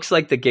it looks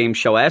like the game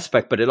show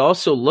aspect, but it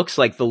also looks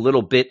like the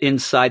little bit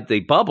inside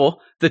the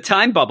bubble, the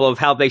time bubble of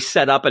how they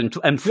set up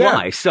and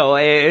fly. Yeah. So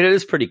it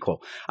is pretty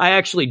cool. I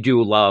actually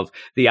do love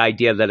the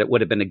idea that it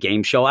would have been a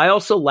game show. I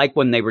also like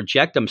when they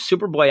reject him.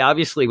 Superboy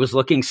obviously was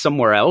looking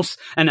somewhere else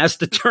and has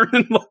to turn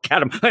and look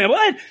at him. Like,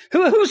 what?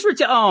 Who's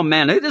oh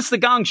man, it is the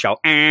Gong Show.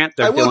 I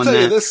will tell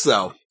you this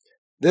though.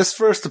 This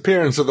first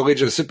appearance of the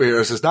Legion of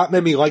Superheroes has not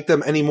made me like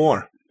them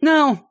anymore.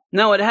 No,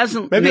 it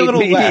hasn't. Maybe made a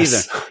little me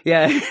less. Either.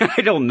 Yeah,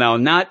 I don't know.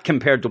 Not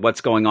compared to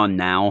what's going on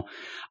now.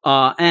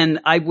 And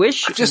I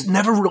wish I've just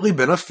never really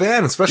been a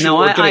fan, especially when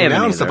we're I getting haven't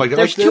down and either. stuff like that.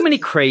 There's too many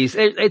crazy.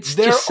 It's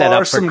there just set are up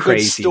for some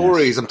craziness. Good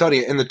stories. I'm telling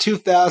you, in the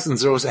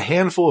 2000s, there was a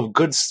handful of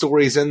good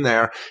stories in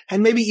there,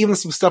 and maybe even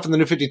some stuff in the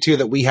New 52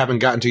 that we haven't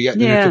gotten to yet in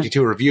the New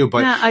 52 review.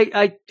 But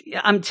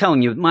I'm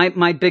telling you,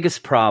 my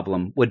biggest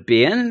problem would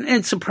be, and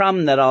it's a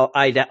problem that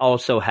I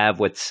also have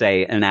with,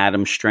 say, an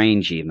Adam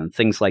Strange, even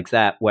things like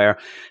that, where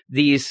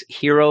these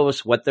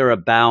heroes, what they're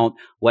about,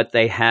 what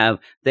they have,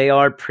 they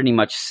are pretty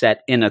much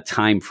set in a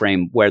time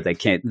frame where they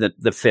can't, the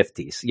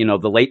 50s,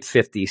 the late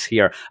 50s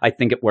here. I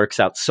think it works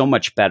out so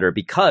much better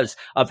because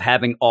of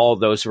having all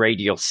those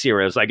radio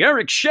serials like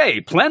Eric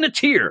Shea,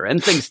 Planeteer,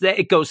 and things that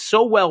it goes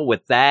so well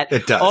with that.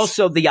 It does.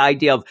 Also, the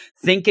idea of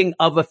thinking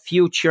of a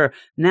future.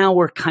 Now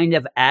we're kind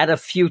of at a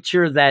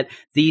future that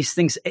these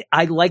things,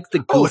 I like the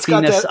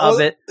goofiness of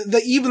it.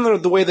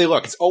 Even the way they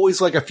look, it's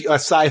always like a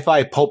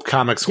sci-fi pulp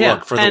comics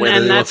look for the way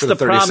they look for the 30th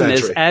century. And that's the problem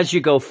is, as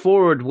you go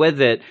forward with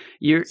it,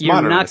 you're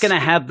not going to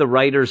have the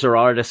writers or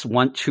artists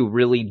want to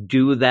really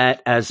do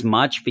that as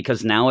much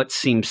because now it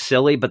seems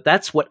silly, but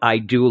that's what I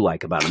do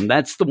like about them.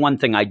 That's the one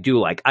thing I do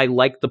like. I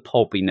like the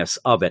pulpiness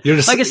of it.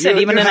 Like I said,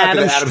 even in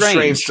Adam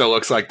Strange still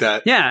looks like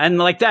that. Yeah, and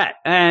like that.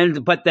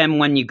 But then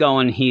when you go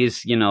and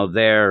he's,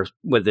 there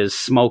with his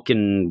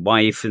smoking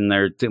wife and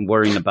they're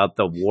worrying about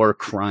the war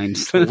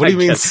crimes. What do you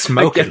mean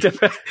smoking?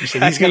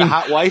 He's got a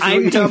hot wife? I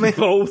mean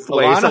both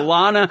ways.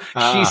 Alana,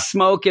 she's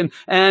smoking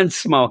and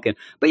smoking.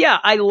 But yeah,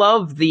 I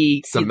love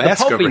the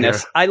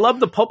pulpiness. I love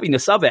the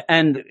pulpiness of it.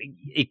 And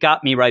it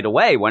got me right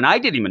away when I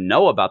didn't even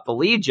know about the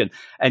Legion.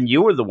 And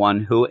you were the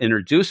one who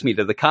introduced me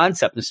to the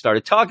concept and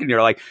started talking.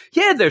 You're like,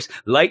 yeah, there's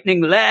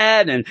Lightning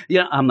Lad. And,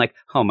 I'm like,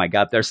 oh my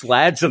God, there's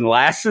lads and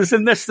lasses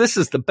in this. This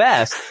is the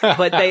best.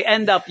 But they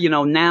end up,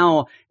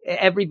 now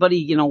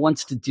everybody,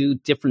 wants to do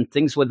different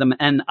things with them.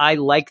 And I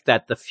like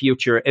that the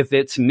future, if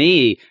it's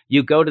me,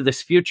 you go to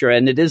this future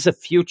and it is a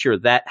future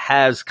that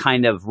has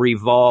kind of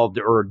revolved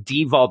or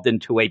devolved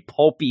into a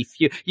pulpy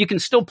future. You can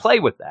still play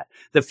with that.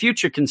 The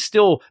future can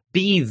still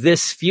be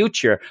this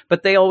future,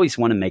 but they always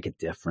want to make it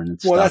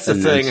different. Well, that's the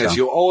thing is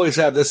you always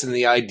have this in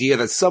the idea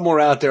that somewhere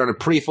out there in a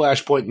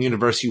pre-Flashpoint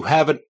universe, you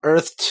have an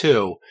Earth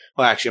 2.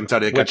 Well, actually, I'm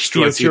telling you, it got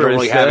destroyed, so you don't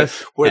really have it,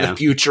 where the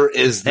future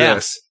is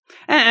this.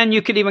 And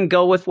you could even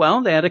go with,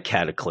 they had a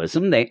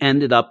cataclysm. They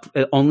ended up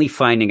only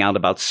finding out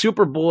about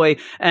Superboy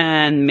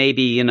and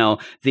maybe,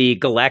 the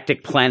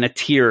Galactic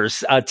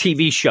Planeteers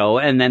TV show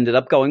and ended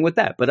up going with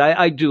that. But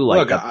I do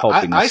like that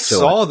pulpiness. I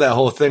saw that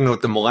whole thing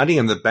with the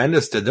Millennium that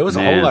Bendis did. There was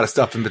a whole lot of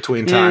stuff in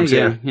between times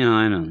here.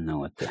 I don't know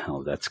what the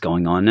hell that's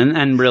going on.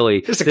 And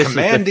really, there's a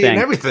command D and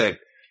everything.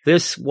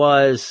 This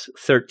was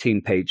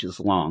 13 pages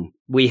long.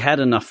 We had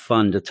enough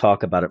fun to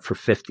talk about it for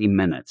 50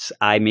 minutes.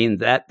 I mean,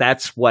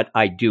 that's what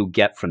I do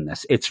get from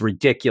this. It's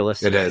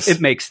ridiculous. It is. It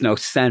makes no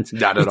sense.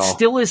 Not at all. It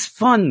still is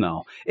fun,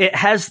 though. It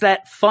has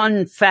that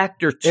fun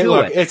factor to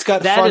it. It's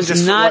got that fun is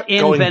just not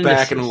going Bendis'.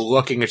 back and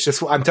looking. It's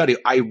just, I'm telling you,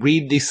 I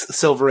read these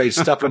Silver Age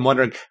stuff and I'm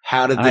wondering,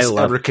 how did this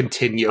ever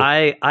continue?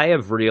 I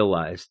have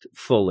realized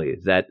fully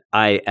that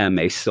I am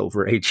a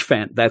Silver Age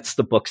fan. That's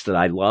the books that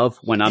I love.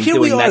 When I'm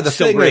doing that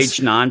Silver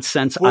Age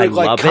nonsense, I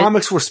love it.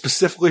 Comics were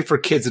specifically for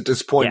kids at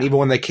this point,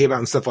 even when they came out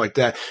and stuff like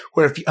that,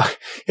 where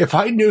if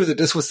I knew that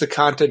this was the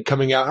content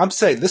coming out, I'm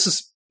saying this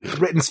is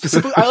written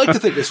specifically. I like to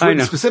think this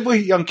written specifically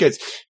young kids.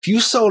 If you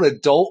saw an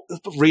adult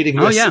reading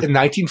this in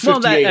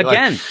 1958,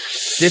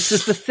 this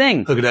is the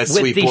thing. Look at that with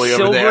sweet the boy over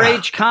Silver there.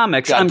 Age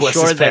comics. God I'm bless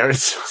sure his that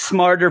parents.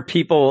 smarter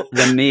people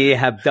than me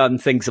have done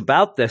things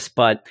about this,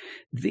 but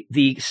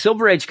the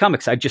Silver Age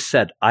comics, I just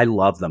said, I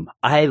love them.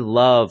 I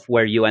love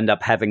where you end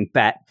up having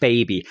Bat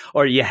Baby,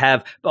 or you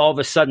have all of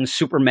a sudden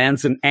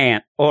Superman's an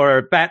ant,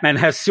 or Batman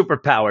has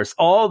superpowers,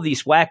 all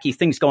these wacky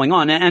things going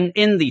on. And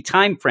in the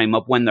time frame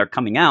of when they're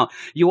coming out,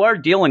 you are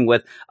dealing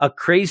with a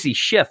crazy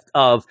shift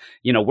of,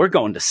 we're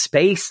going to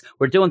space,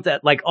 we're doing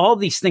that, like all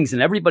these things,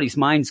 and everybody's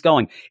mind's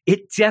going.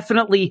 It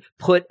definitely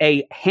put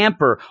a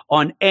hamper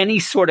on any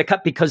sort of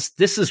cut, because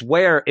this is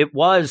where it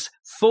was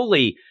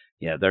fully,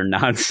 they're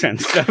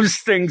nonsense. Those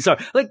things are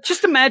like,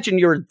 just imagine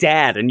you're a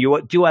dad and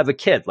you do have a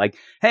kid. Like,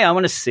 hey, I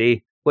want to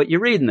see what you're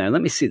reading there.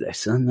 Let me see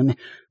this.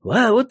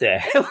 What the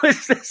hell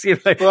is this?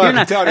 Well, I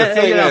can tell you the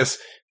thing is,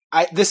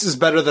 this is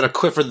better than a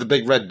Clifford the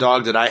Big Red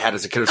Dog that I had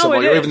as a kid, or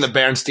something, or even the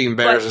Berenstain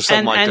Bears or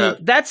something like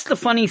that. That's the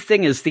funny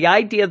thing, is the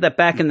idea that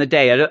back in the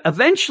day,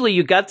 eventually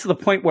you got to the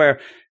point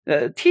where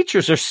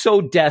teachers are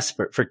so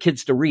desperate for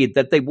kids to read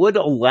that they would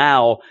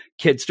allow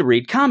kids to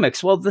read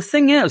comics. Well, the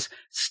thing is,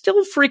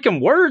 still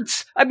freaking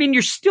words. I mean,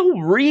 you're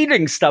still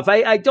reading stuff.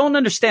 I don't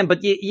understand,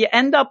 but you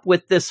end up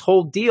with this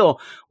whole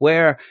deal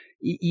where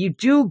you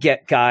do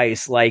get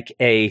guys like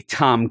a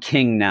Tom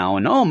King now,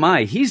 and oh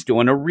my, he's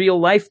doing a real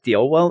life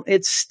deal. Well,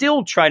 it's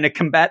still trying to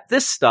combat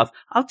this stuff.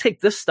 I'll take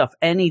this stuff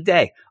any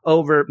day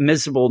over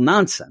miserable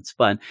nonsense.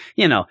 But,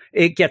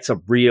 it gets a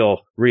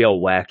real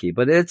wacky,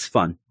 but it's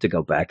fun to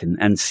go back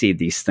and see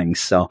these things.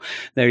 So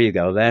there you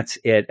go. That's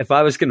it. If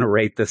I was going to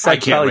rate this,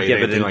 I'd probably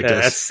give it a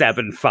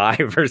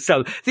 7.5 or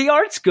so. The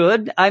art's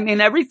good. I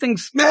mean,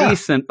 everything's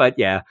decent, but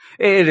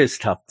it is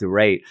tough to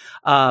rate.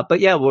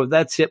 Well,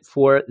 that's it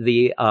for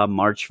the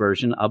March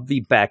version of the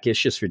back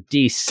issues for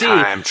DC.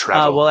 Time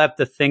travel. We'll have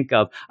to think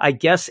of, I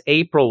guess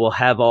April will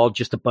have all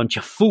just a bunch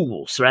of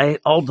fools, right?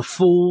 All the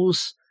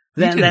fools.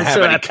 Then you didn't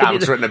have any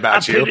comics written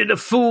about you. I pitied a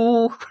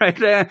fool right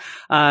there.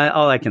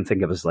 All I can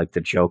think of is like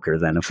the Joker.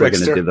 Then, if we're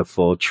going to do the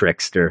full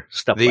trickster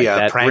stuff like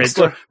that,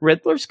 prankster.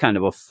 Riddler's kind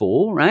of a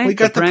fool, right? We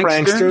got the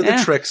prankster,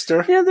 the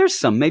trickster. Yeah, there's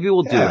some. Maybe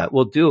we'll do that.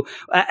 We'll do.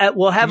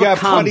 We'll have a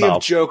combo. Plenty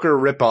of Joker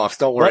ripoffs.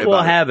 Don't worry about it. What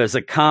we'll have is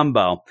a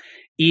combo,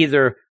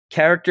 either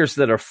characters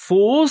that are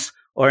fools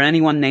or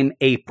anyone named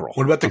April.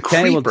 What about the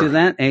Creeper? We'll do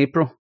that.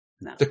 April.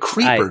 No. The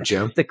Creeper,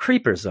 Jim. The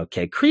Creeper's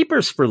okay.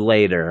 Creeper's for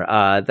later.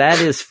 That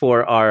is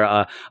for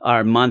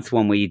our month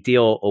when we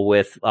deal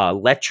with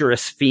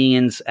lecherous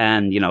fiends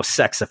and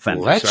sex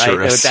offenders. Lecherous. Right?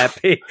 Would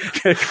that be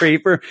the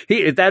Creeper?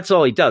 That's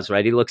all he does,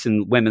 right? He looks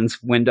in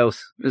women's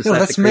windows.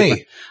 That's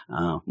me.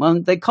 Oh, well,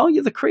 they call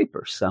you the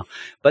Creeper. So,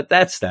 but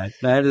that's that.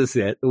 That is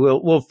it.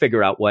 We'll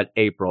figure out what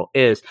April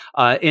is.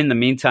 In the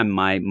meantime,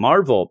 my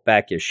Marvel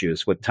back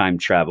issues with time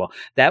travel.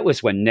 That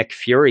was when Nick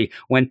Fury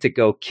went to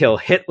go kill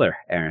Hitler,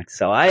 Eric.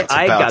 So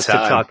I got to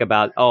talk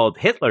about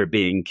Hitler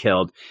being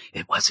killed.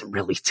 It wasn't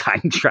really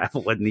time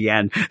travel in the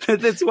end.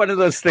 That's one of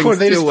those things. Were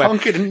they just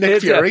punking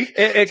Nick Fury?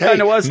 It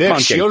kind of was Nick punking.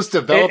 Shields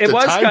developed a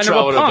time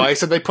travel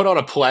device, and they put on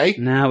a play.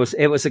 No,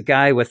 it was a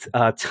guy with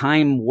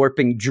time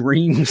warping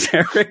dreams,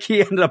 Eric. He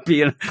ended up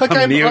being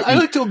a mutant. I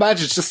like to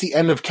imagine it's just the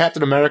end of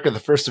Captain America, the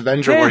First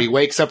Avenger, where he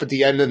wakes up at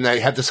the end and they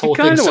have this whole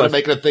thing instead of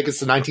making him think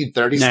it's the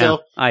 1930s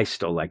still. I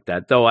still like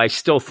that, though. I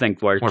still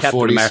think or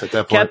 40s at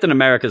that point. Captain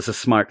America's a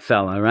smart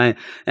fella, right?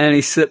 And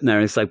he's sitting there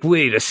and he's like,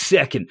 wait a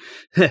second.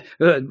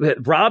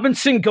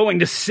 Robinson going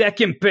to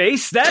second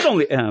base? That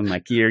only, I'm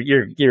like,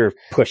 you're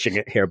pushing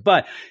it here.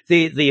 But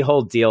the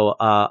whole deal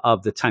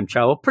of the time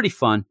travel, pretty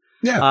fun.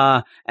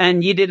 Yeah.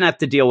 And you didn't have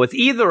to deal with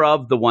either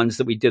of the ones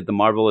that we did, the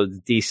Marvel or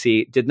the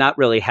DC, did not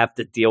really have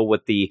to deal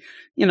with the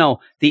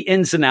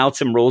ins and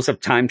outs and rules of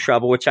time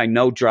travel, which I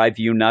know drive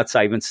you nuts.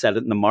 I even said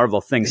it in the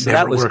Marvel thing. So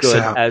that was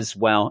good as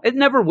well. It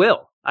never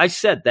will. I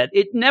said that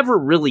it never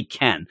really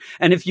can.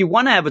 And if you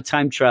want to have a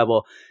time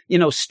travel,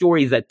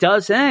 story that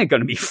does, going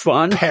to be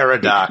fun.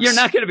 Paradox. You're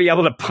not going to be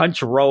able to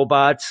punch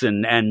robots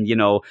and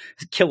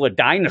kill a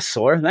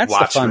dinosaur. That's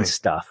the fun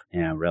stuff.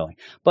 Yeah, really.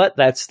 But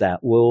that's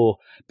that. We'll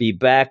be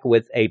back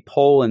with a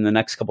poll in the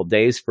next couple of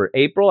days for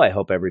April. I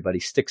hope everybody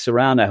sticks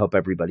around. I hope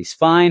everybody's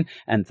fine.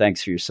 And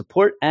thanks for your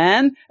support.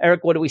 And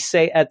Eric, what do we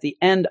say at the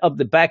end of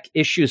the Back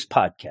Issues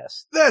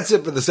podcast? That's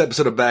it for this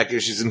episode of Back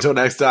Issues. Until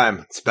next time,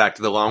 it's back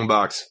to the long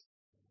box.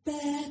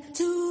 Back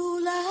to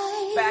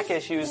life. Back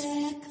issues.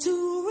 Back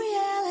to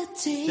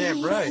reality.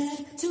 Damn right.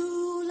 Back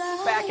to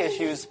life. Back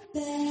issues.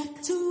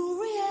 Back to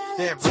reality.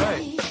 Damn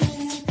right.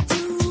 Back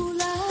to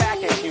life.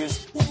 Back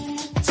issues.